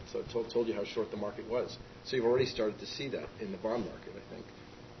information. So I told you how short the market was. So you've already started to see that in the bond market, I think.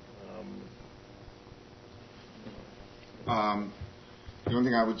 The only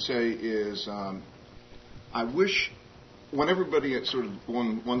thing I would say is I wish when everybody at sort of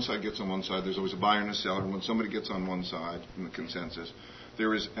one side gets on one side, there's always a buyer and a seller. When somebody gets on one side in the consensus,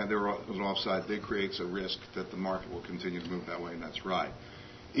 there is an offside. That creates a risk that the market will continue to move that way, and that's right.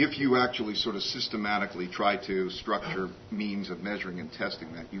 If you actually sort of systematically try to structure means of measuring and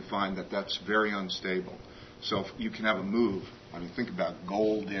testing that, you find that that's very unstable. So you can have a move. I mean, think about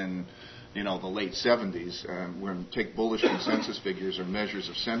gold in the late 70s, when take bullish consensus figures or measures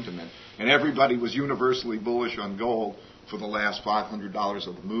of sentiment, and everybody was universally bullish on gold for the last $500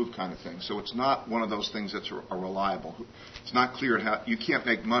 of the move kind of thing. So it's not one of those things that's a reliable. It's not clear how you can't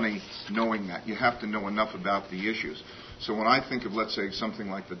make money knowing that. You have to know enough about the issues. So when I think of, let's say, something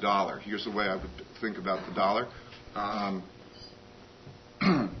like the dollar, here's the way I would think about the dollar.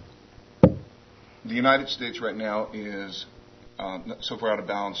 The United States right now is so far out of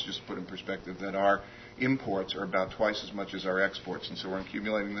balance, just to put in perspective, that our imports are about twice as much as our exports, and so we're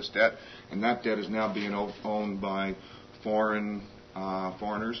accumulating this debt, and that debt is now being owned by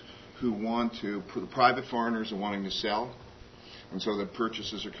foreigners who want to, the private foreigners are wanting to sell, and so the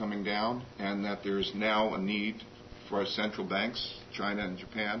purchases are coming down, and that there's now a need for our central banks, China and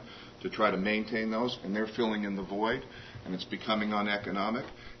Japan, to try to maintain those, and they're filling in the void, and it's becoming uneconomic.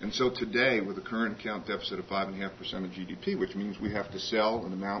 And so today, with a current account deficit of 5.5% of GDP, which means we have to sell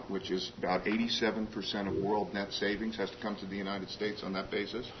an amount which is about 87% of world net savings has to come to the United States on that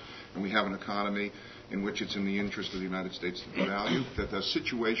basis, and we have an economy in which it's in the interest of the United States to devalue, that a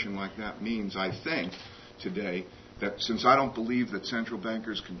situation like that means, I think, today, that since I don't believe that central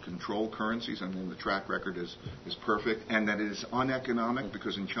bankers can control currencies, I mean the track record is perfect, and that it is uneconomic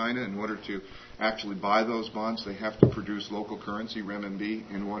because in China, in order to actually buy those bonds, they have to produce local currency, renminbi,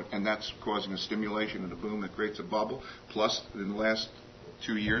 and that's causing a stimulation and a boom that creates a bubble. Plus, in the last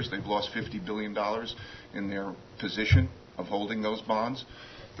 2 years, they've lost $50 billion in their position of holding those bonds.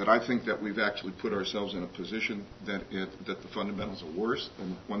 That I think that we've actually put ourselves in a position that the fundamentals are worse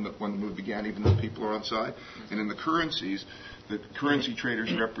than when the move began, even though people are on side. And in the currencies, the currency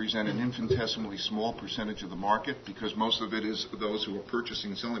traders represent an infinitesimally small percentage of the market because most of it is those who are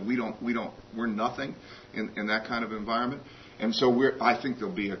purchasing and selling. We're nothing in that kind of environment. And so I think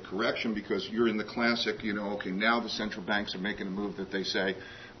there'll be a correction because you're in the classic, okay, now the central banks are making a move that they say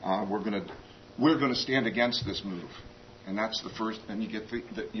we're going to stand against this move. And that's the first, and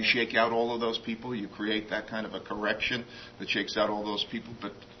you shake out all of those people, you create that kind of a correction that shakes out all those people.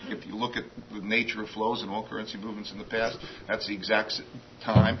 But if you look at the nature of flows and all currency movements in the past, that's the exact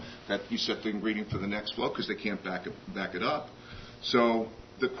time that you set the ingredient for the next flow because they can't back it up. So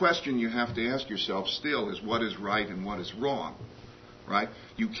the question you have to ask yourself still is what is right and what is wrong, right?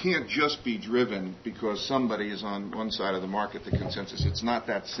 You can't just be driven because somebody is on one side of the market, the consensus. It's not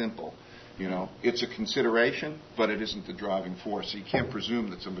that simple. It's a consideration, but it isn't the driving force. So you can't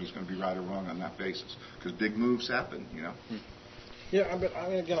presume that somebody's going to be right or wrong on that basis because big moves happen, Yeah, but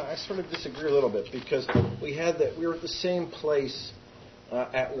I sort of disagree a little bit because we were at the same place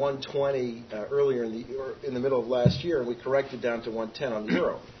at 120 earlier in the middle of last year, and we corrected down to 110 on the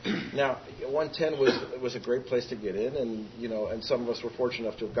euro. Now, 110 was a great place to get in, and some of us were fortunate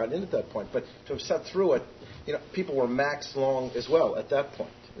enough to have gotten in at that point. But to have sat through it, people were max long as well at that point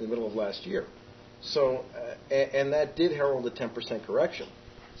in the middle of last year. So, and that did herald a 10% correction.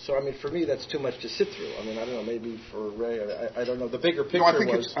 So, for me, that's too much to sit through. I don't know, maybe for Ray, I don't know. The bigger picture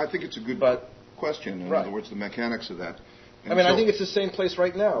I think it's a good question. In other words, the mechanics of that. And I think it's the same place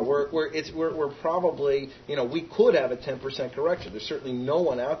right now. We're probably, we could have a 10% correction. There's certainly no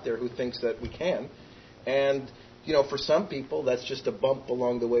one out there who thinks that we can. And, for some people, that's just a bump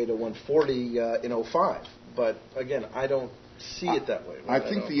along the way to 140 in 05. But, again, I don't see it that way. I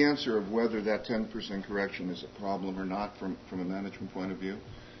think the answer of whether that 10% correction is a problem or not from a management point of view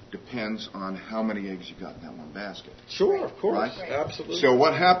depends on how many eggs you got in that one basket. Sure, of course. Right? Absolutely. So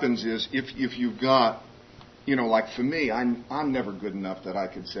what happens is if you've got, like for me, I'm never good enough that I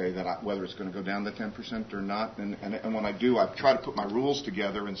could say that whether it's going to go down to 10% or not. And when I do, I try to put my rules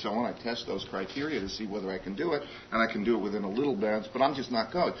together and so on. I test those criteria to see whether I can do it, and I can do it within a little bounds, but I'm just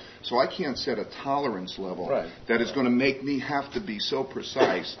not good. So I can't set a tolerance level that is going to make me have to be so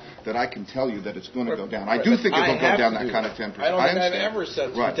precise that I can tell you that it's going to go down. I do think it'll go down that kind of 10%. I don't think I've ever said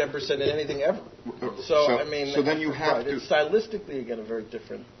 10% in anything ever. So then you have to. It's stylistically, again, a very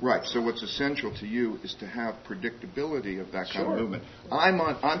different. Right. So what's essential to you is to have predictability of that kind of movement.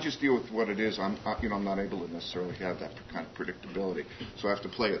 I'm just dealing with what it is. I'm not able to necessarily have that kind of predictability. So I have to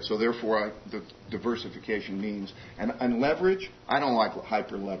play it. So therefore, the diversification means and leverage. I don't like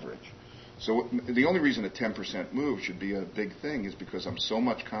hyper leverage. So the only reason a 10% move should be a big thing is because I'm so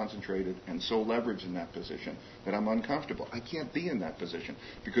much concentrated and so leveraged in that position that I'm uncomfortable. I can't be in that position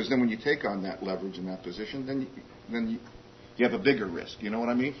because then when you take on that leverage in that position, then you have a bigger risk. You know what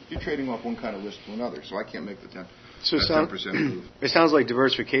I mean? You're trading off one kind of risk to another. So I can't make the 10% move. It sounds like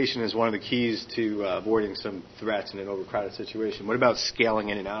diversification is one of the keys to avoiding some threats in an overcrowded situation. What about scaling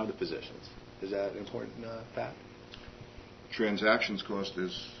in and out of the positions? Is that an important fact? Transactions cost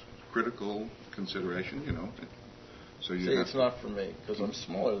is critical consideration, So it's not for me because I'm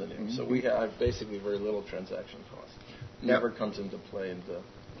smaller than you. So we have basically very little transaction cost. Never comes into play into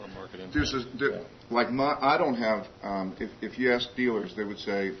our market impact. I don't have. If you ask dealers, they would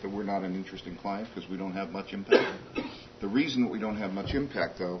say that we're not an interesting client because we don't have much impact. The reason that we don't have much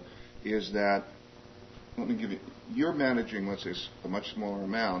impact, though, is that you're managing, let's say, a much smaller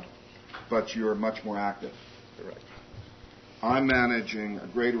amount, but you're much more active. Correct. I'm managing a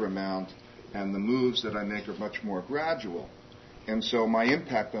greater amount, and the moves that I make are much more gradual. And so my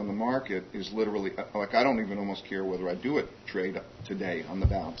impact on the market is literally, like, I don't even almost care whether I do a trade today on the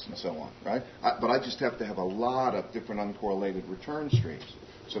bounce and so on, right? But I just have to have a lot of different uncorrelated return streams.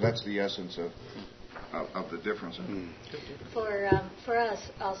 So that's the essence of the difference. For us,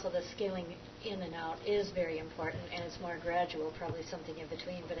 also, the scaling in and out is very important, and it's more gradual, probably something in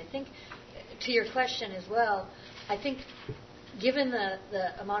between. But I think, to your question as well, I think given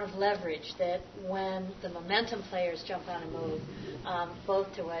the amount of leverage that when the momentum players jump on a move,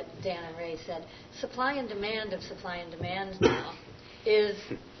 both to what Dan and Ray said, supply and demand of supply and demand now is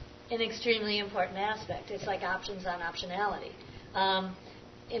an extremely important aspect. It's like options on optionality.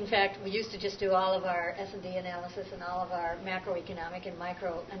 In fact, we used to just do all of our S&D analysis and all of our macroeconomic and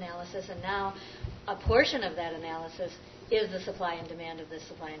micro analysis, and now a portion of that analysis is the supply and demand of the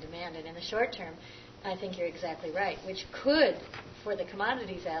supply and demand. And in the short term, I think you're exactly right, which could, for the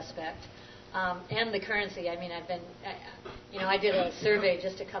commodities aspect and the currency. I mean, I did a survey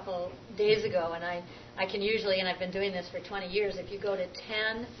just a couple days ago, and I can usually, and I've been doing this for 20 years, if you go to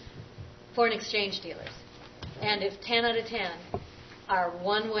 10 foreign exchange dealers, and if 10 out of 10 are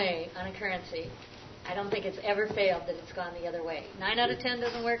one way on a currency, I don't think it's ever failed that it's gone the other way. 9 out of 10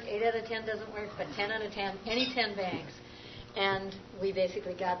 doesn't work, 8 out of 10 doesn't work, but 10 out of 10, any 10 banks. And we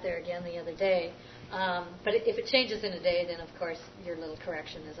basically got there again the other day. But if it changes in a day, then, of course, your little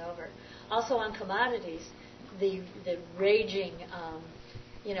correction is over. Also on commodities, the raging,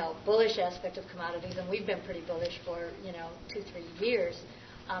 bullish aspect of commodities, and we've been pretty bullish for, 2-3 years,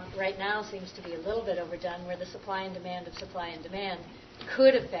 right now seems to be a little bit overdone, where the supply and demand of supply and demand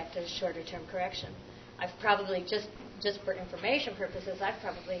could affect a shorter-term correction. I've probably, just for information purposes, I've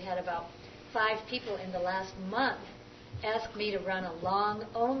probably had about 5 people in the last month ask me to run a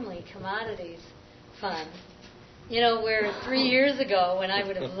long-only commodities fund. Where 3 years ago, when I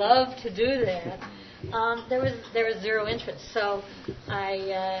would have loved to do that, there was zero interest. So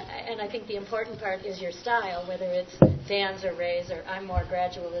I think the important part is your style, whether it's Dan's or Ray's, or I'm more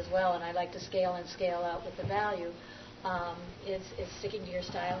gradual as well, and I like to scale and scale out with the value. It's sticking to your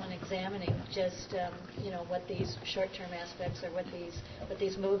style and examining just what these short-term aspects or what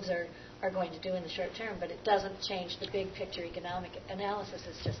these moves are going to do in the short term. But it doesn't change the big picture economic analysis.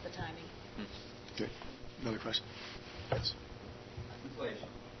 It's just the timing. Okay. Another question? Yes. Inflation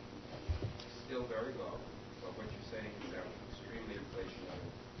still very low, but what you're saying is that extremely inflationary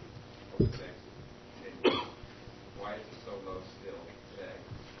over the next 10 years. Why is it so low still today,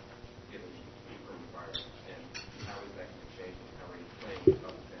 given the current environment? And how is that going to change, and how are you playing it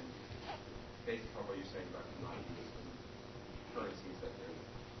other than based on what you're saying about commodities and currencies that they're in?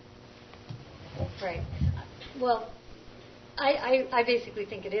 Right. Well, I basically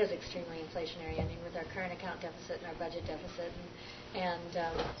think it is extremely inflationary. I mean, with our current account deficit and our budget deficit, and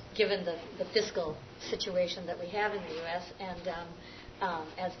given the fiscal situation that we have in the U.S., and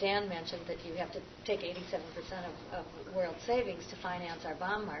as Dan mentioned, that you have to take 87% of world savings to finance our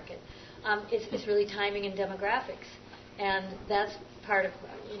bond market, it's really timing and demographics. And that's part of,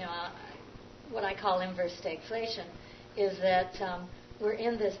 what I call inverse stagflation, is that we're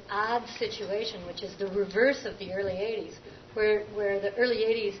in this odd situation, which is the reverse of the early 80s, where the early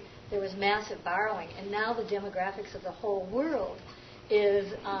 80s there was massive borrowing, and now the demographics of the whole world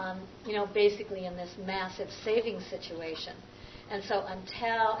is, basically in this massive savings situation. And so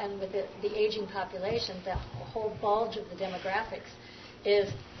and with the aging population, the whole bulge of the demographics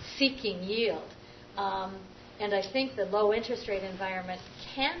is seeking yield. And I think the low interest rate environment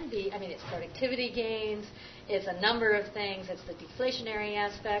can be, it's productivity gains, it's a number of things, it's the deflationary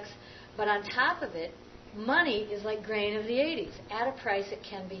aspects, but on top of it, money is like grain of the 80s. At a price it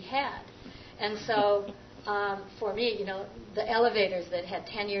can be had. And so for me, the elevators that had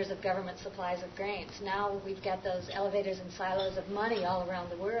 10 years of government supplies of grains, now we've got those elevators and silos of money all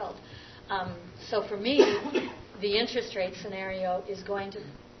around the world. So for me, the interest rate scenario is going to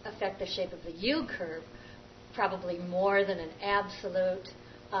affect the shape of the yield curve probably more than an absolute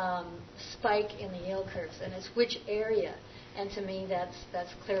spike in the yield curves. And it's which area. And to me,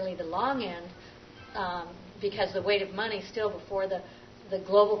 that's clearly the long end, because the weight of money still before the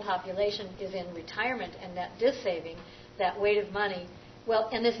global population is in retirement and that dis-saving, that weight of money, well,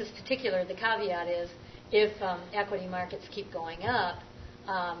 and this is particular, the caveat is, if equity markets keep going up,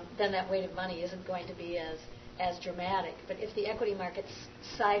 then that weight of money isn't going to be as dramatic. But if the equity market's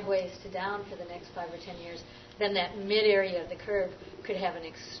sideways to down for the next 5 or 10 years, then that mid-area of the curve could have an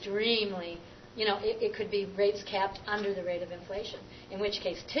extremely, it could be rates capped under the rate of inflation, in which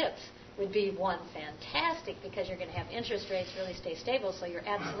case tips would be one fantastic, because you're going to have interest rates really stay stable, so your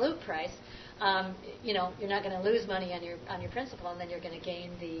absolute price you're not going to lose money on your principal, and then you're going to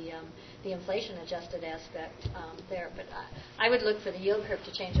gain the inflation-adjusted aspect there. But I would look for the yield curve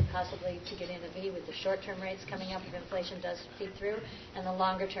to change and possibly to get in a V with the short-term rates coming up if inflation does feed through, and the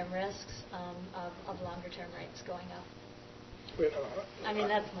longer-term risks of longer-term rates going up. I mean,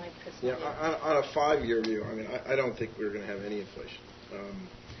 that's my personal view. On a 5-year view, I mean, I don't think we're going to have any inflation.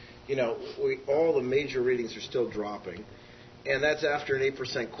 All the major readings are still dropping, and that's after an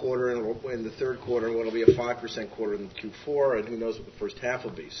 8% quarter in the third quarter, and what'll be a 5% quarter in Q4, and who knows what the first half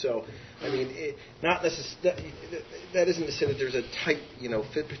will be. So, I mean, that isn't to say that there's a tight,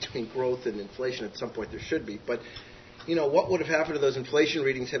 fit between growth and inflation. At some point, there should be, but what would have happened to those inflation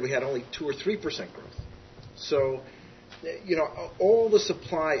readings had we had only 2 or 3% growth? So, all the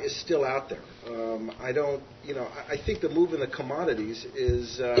supply is still out there. I think the move in the commodities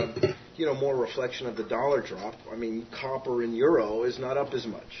is, more a reflection of the dollar drop. I mean, copper and euro is not up as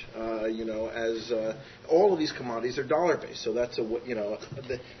much, as all of these commodities are dollar-based. So that's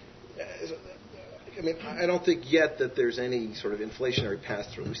I don't think yet that there's any sort of inflationary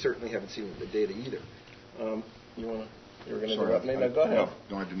pass-through. We certainly haven't seen it in the data either. You were going to interrupt me? No, go ahead.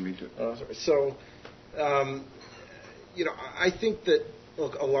 No, I didn't mean to. Sorry. So, I think that,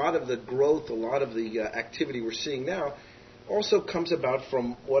 look, a lot of the growth, a lot of the activity we're seeing now also comes about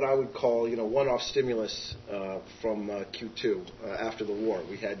from what I would call, one-off stimulus from Q2 after the war.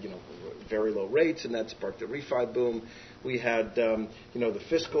 We had, very low rates, and that sparked the refi boom. We had, the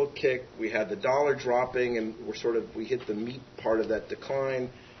fiscal kick. We had the dollar dropping, and we hit the meat part of that decline.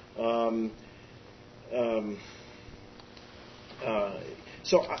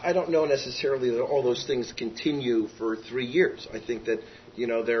 So I don't know necessarily that all those things continue for 3 years. I think that,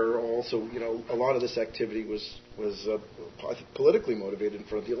 there are also, a lot of this activity was I think politically motivated in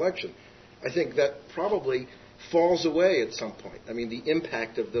front of the election. I think that probably falls away at some point. I mean, the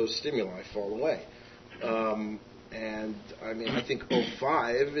impact of those stimuli fall away. And, I think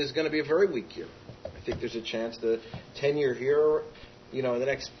 2005 is going to be a very weak year. I think there's a chance the tenure here, in the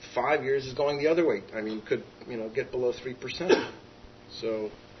next 5 years is going the other way. I mean, could, get below 3%.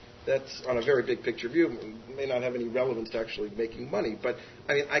 So that's on a very big picture view. It may not have any relevance to actually making money, but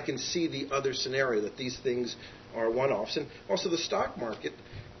I can see the other scenario that these things are one-offs. And also the stock market,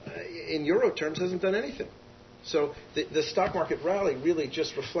 in euro terms, hasn't done anything. So the stock market rally really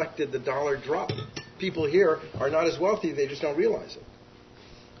just reflected the dollar drop. People here are not as wealthy, they just don't realize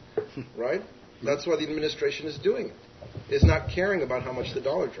it. Right? That's why the administration is doing it, is not caring about how much the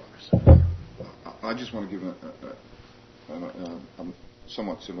dollar drops. I just want to give a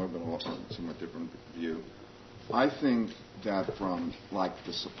somewhat similar but also somewhat different view. I think that from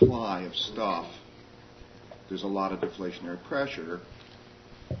the supply of stuff, there's a lot of deflationary pressure,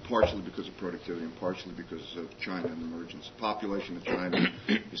 partially because of productivity and partially because of China and emergence. The population of China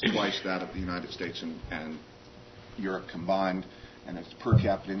is twice that of the United States and Europe combined, and its per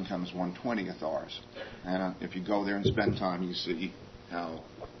capita income is 1/20th ours. And if you go there and spend time, you see how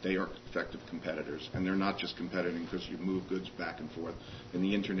they are effective competitors. And they're not just competing because you move goods back and forth. In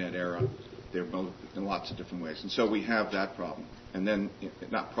the Internet era, they're both in lots of different ways. And so we have that problem. And then,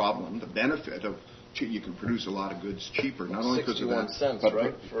 not problem, the benefit of you can produce a lot of goods cheaper, not only because of that. 61 cents,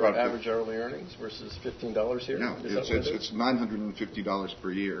 right, for average hourly earnings versus $15 here? No, it's $950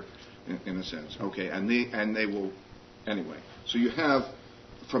 per year, in a sense. Okay, and they will, anyway. So you have,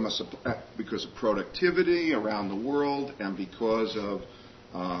 because of productivity around the world and because of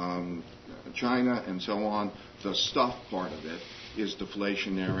China and so on, the stuff part of it is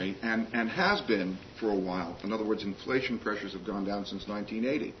deflationary and has been for a while. In other words, inflation pressures have gone down since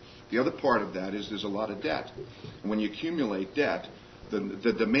 1980. The other part of that is there's a lot of debt. And when you accumulate debt,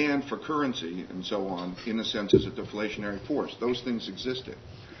 the demand for currency and so on, in a sense, is a deflationary force. Those things existed.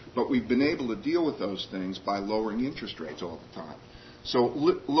 But we've been able to deal with those things by lowering interest rates all the time. So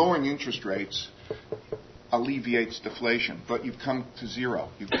lowering interest rates alleviates deflation, but you've come to zero.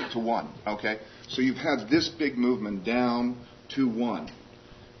 You've come to 1, okay? So you've had this big movement down to 1.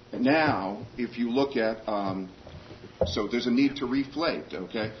 And now, if you look at, so there's a need to reflate,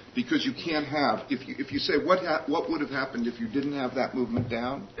 okay? Because you can't have, if you say what would have happened if you didn't have that movement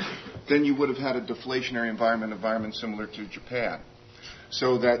down, then you would have had a deflationary environment similar to Japan.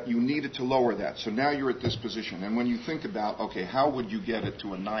 So that you needed to lower that. So now you're at this position. And when you think about, okay, how would you get it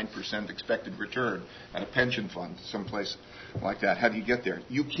to a 9% expected return at a pension fund, someplace like that? How do you get there?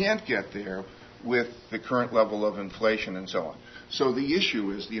 You can't get there with the current level of inflation and so on. So the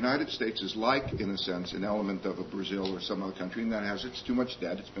issue is the United States is like, in a sense, an element of a Brazil or some other country, and that has it's too much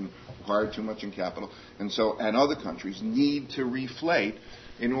debt, it's been required too much in capital, and other countries need to reflate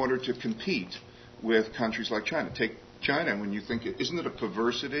in order to compete with countries like China. Take China, when you think, isn't it a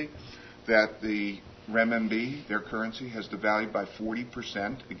perversity that the renminbi, their currency, has devalued by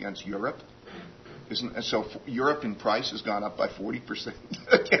 40% against Europe. So Europe in price has gone up by 40%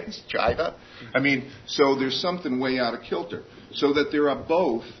 against China. I mean, so there's something way out of kilter. So that there are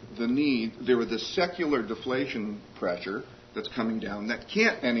both there are the secular deflation pressure that's coming down that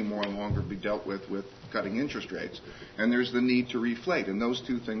can't any more longer be dealt with cutting interest rates, and there's the need to reflate. And those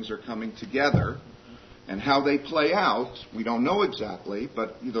two things are coming together. And how they play out, we don't know exactly,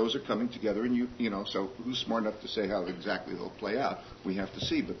 but those are coming together. And so who's smart enough to say how exactly they'll play out? We have to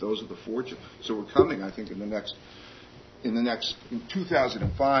see. But those are the fortunes. So we're coming, I think, in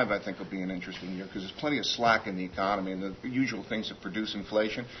 2005, I think will be an interesting year because there's plenty of slack in the economy, and the usual things that produce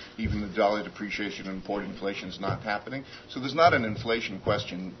inflation, even the dollar depreciation and import inflation, is not happening. So there's not an inflation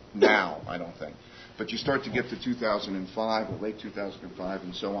question now, I don't think. But you start to get to 2005 or late 2005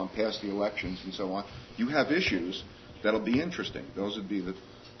 and so on, past the elections and so on, you have issues that'll be interesting. Those would be the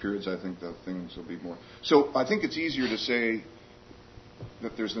periods I think that things will be more. So I think it's easier to say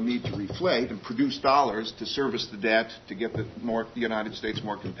that there's the need to reflate and produce dollars to service the debt, to get the United States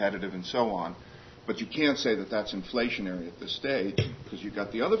more competitive and so on. But you can't say that that's inflationary at this stage because you've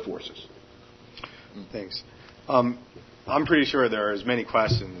got the other forces. Thanks. I'm pretty sure there are as many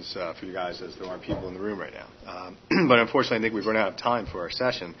questions for you guys as there are people in the room right now. But unfortunately, I think we've run out of time for our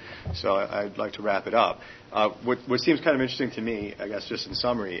session, so I'd like to wrap it up. What seems kind of interesting to me, I guess just in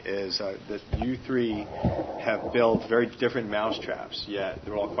summary, is that you three have built very different mousetraps, yet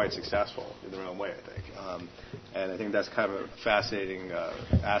they're all quite successful in their own way, I think. And I think that's kind of a fascinating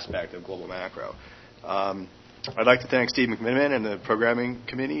aspect of global macro. I'd like to thank Steve McMiniman and the programming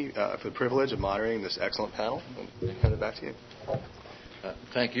committee for the privilege of moderating this excellent panel. And hand it back to you.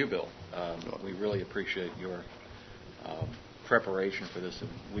 Thank you, Bill. We really appreciate your preparation for this.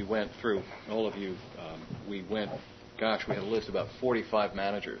 We went through, all of you, we had a list of about 45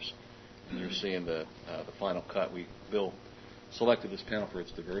 managers, and you're seeing the final cut. Bill selected this panel for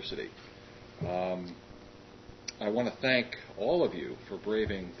its diversity. I want to thank all of you for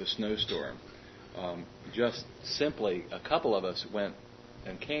braving the snowstorm. Just simply, a couple of us went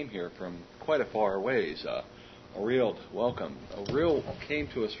and came here from quite a far ways. Arild, welcome. Arild came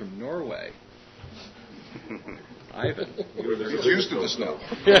to us from Norway. Ivan, he's used to the snow.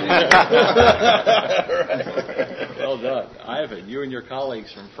 Well done. Ivan, you and your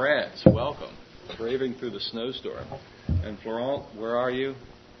colleagues from France, welcome. Braving through the snowstorm. And Florent, where are you?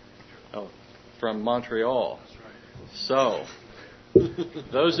 Oh, from Montreal. So,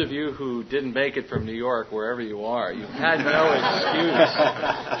 those of you who didn't make it from New York, wherever you are, you had no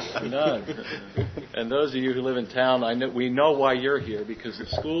excuse. None. And those of you who live in town, we know why you're here, because the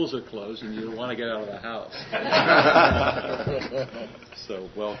schools are closed and you want to get out of the house. So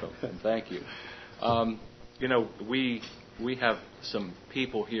welcome and thank you. We have some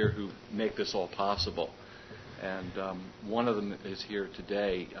people here who make this all possible. And one of them is here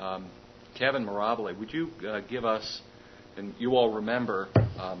today. Kevin Mirabile, would you give us, and you all remember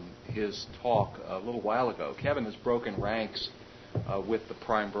his talk a little while ago. Kevin has broken ranks with the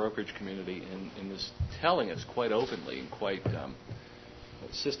prime brokerage community in this, telling us quite openly and quite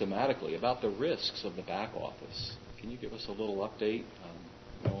systematically about the risks of the back office. Can you give us a little update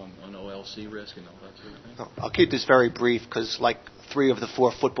on OLC risk and all that sort of thing? I'll keep this very brief because, like 3 of the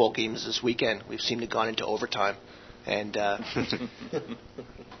 4 football games this weekend, we've seemed to have gone into overtime. And,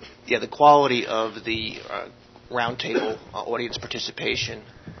 the quality of the roundtable audience participation,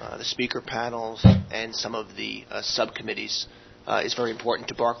 the speaker panels, and some of the subcommittees is very important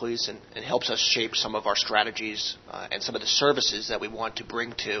to Barclays and helps us shape some of our strategies and some of the services that we want to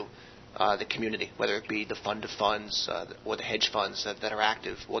bring to the community, whether it be the fund of funds or the hedge funds that are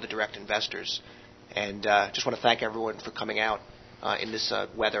active or the direct investors. And just want to thank everyone for coming out in this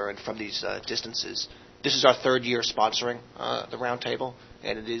weather and from these distances. This is our 3rd year sponsoring the roundtable,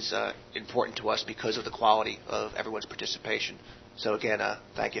 and it is important to us because of the quality of everyone's participation. So again,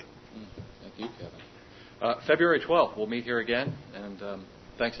 thank you. Thank you, Kevin. February 12th, we'll meet here again, and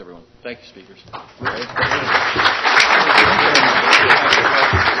thanks, everyone. Thank you, speakers.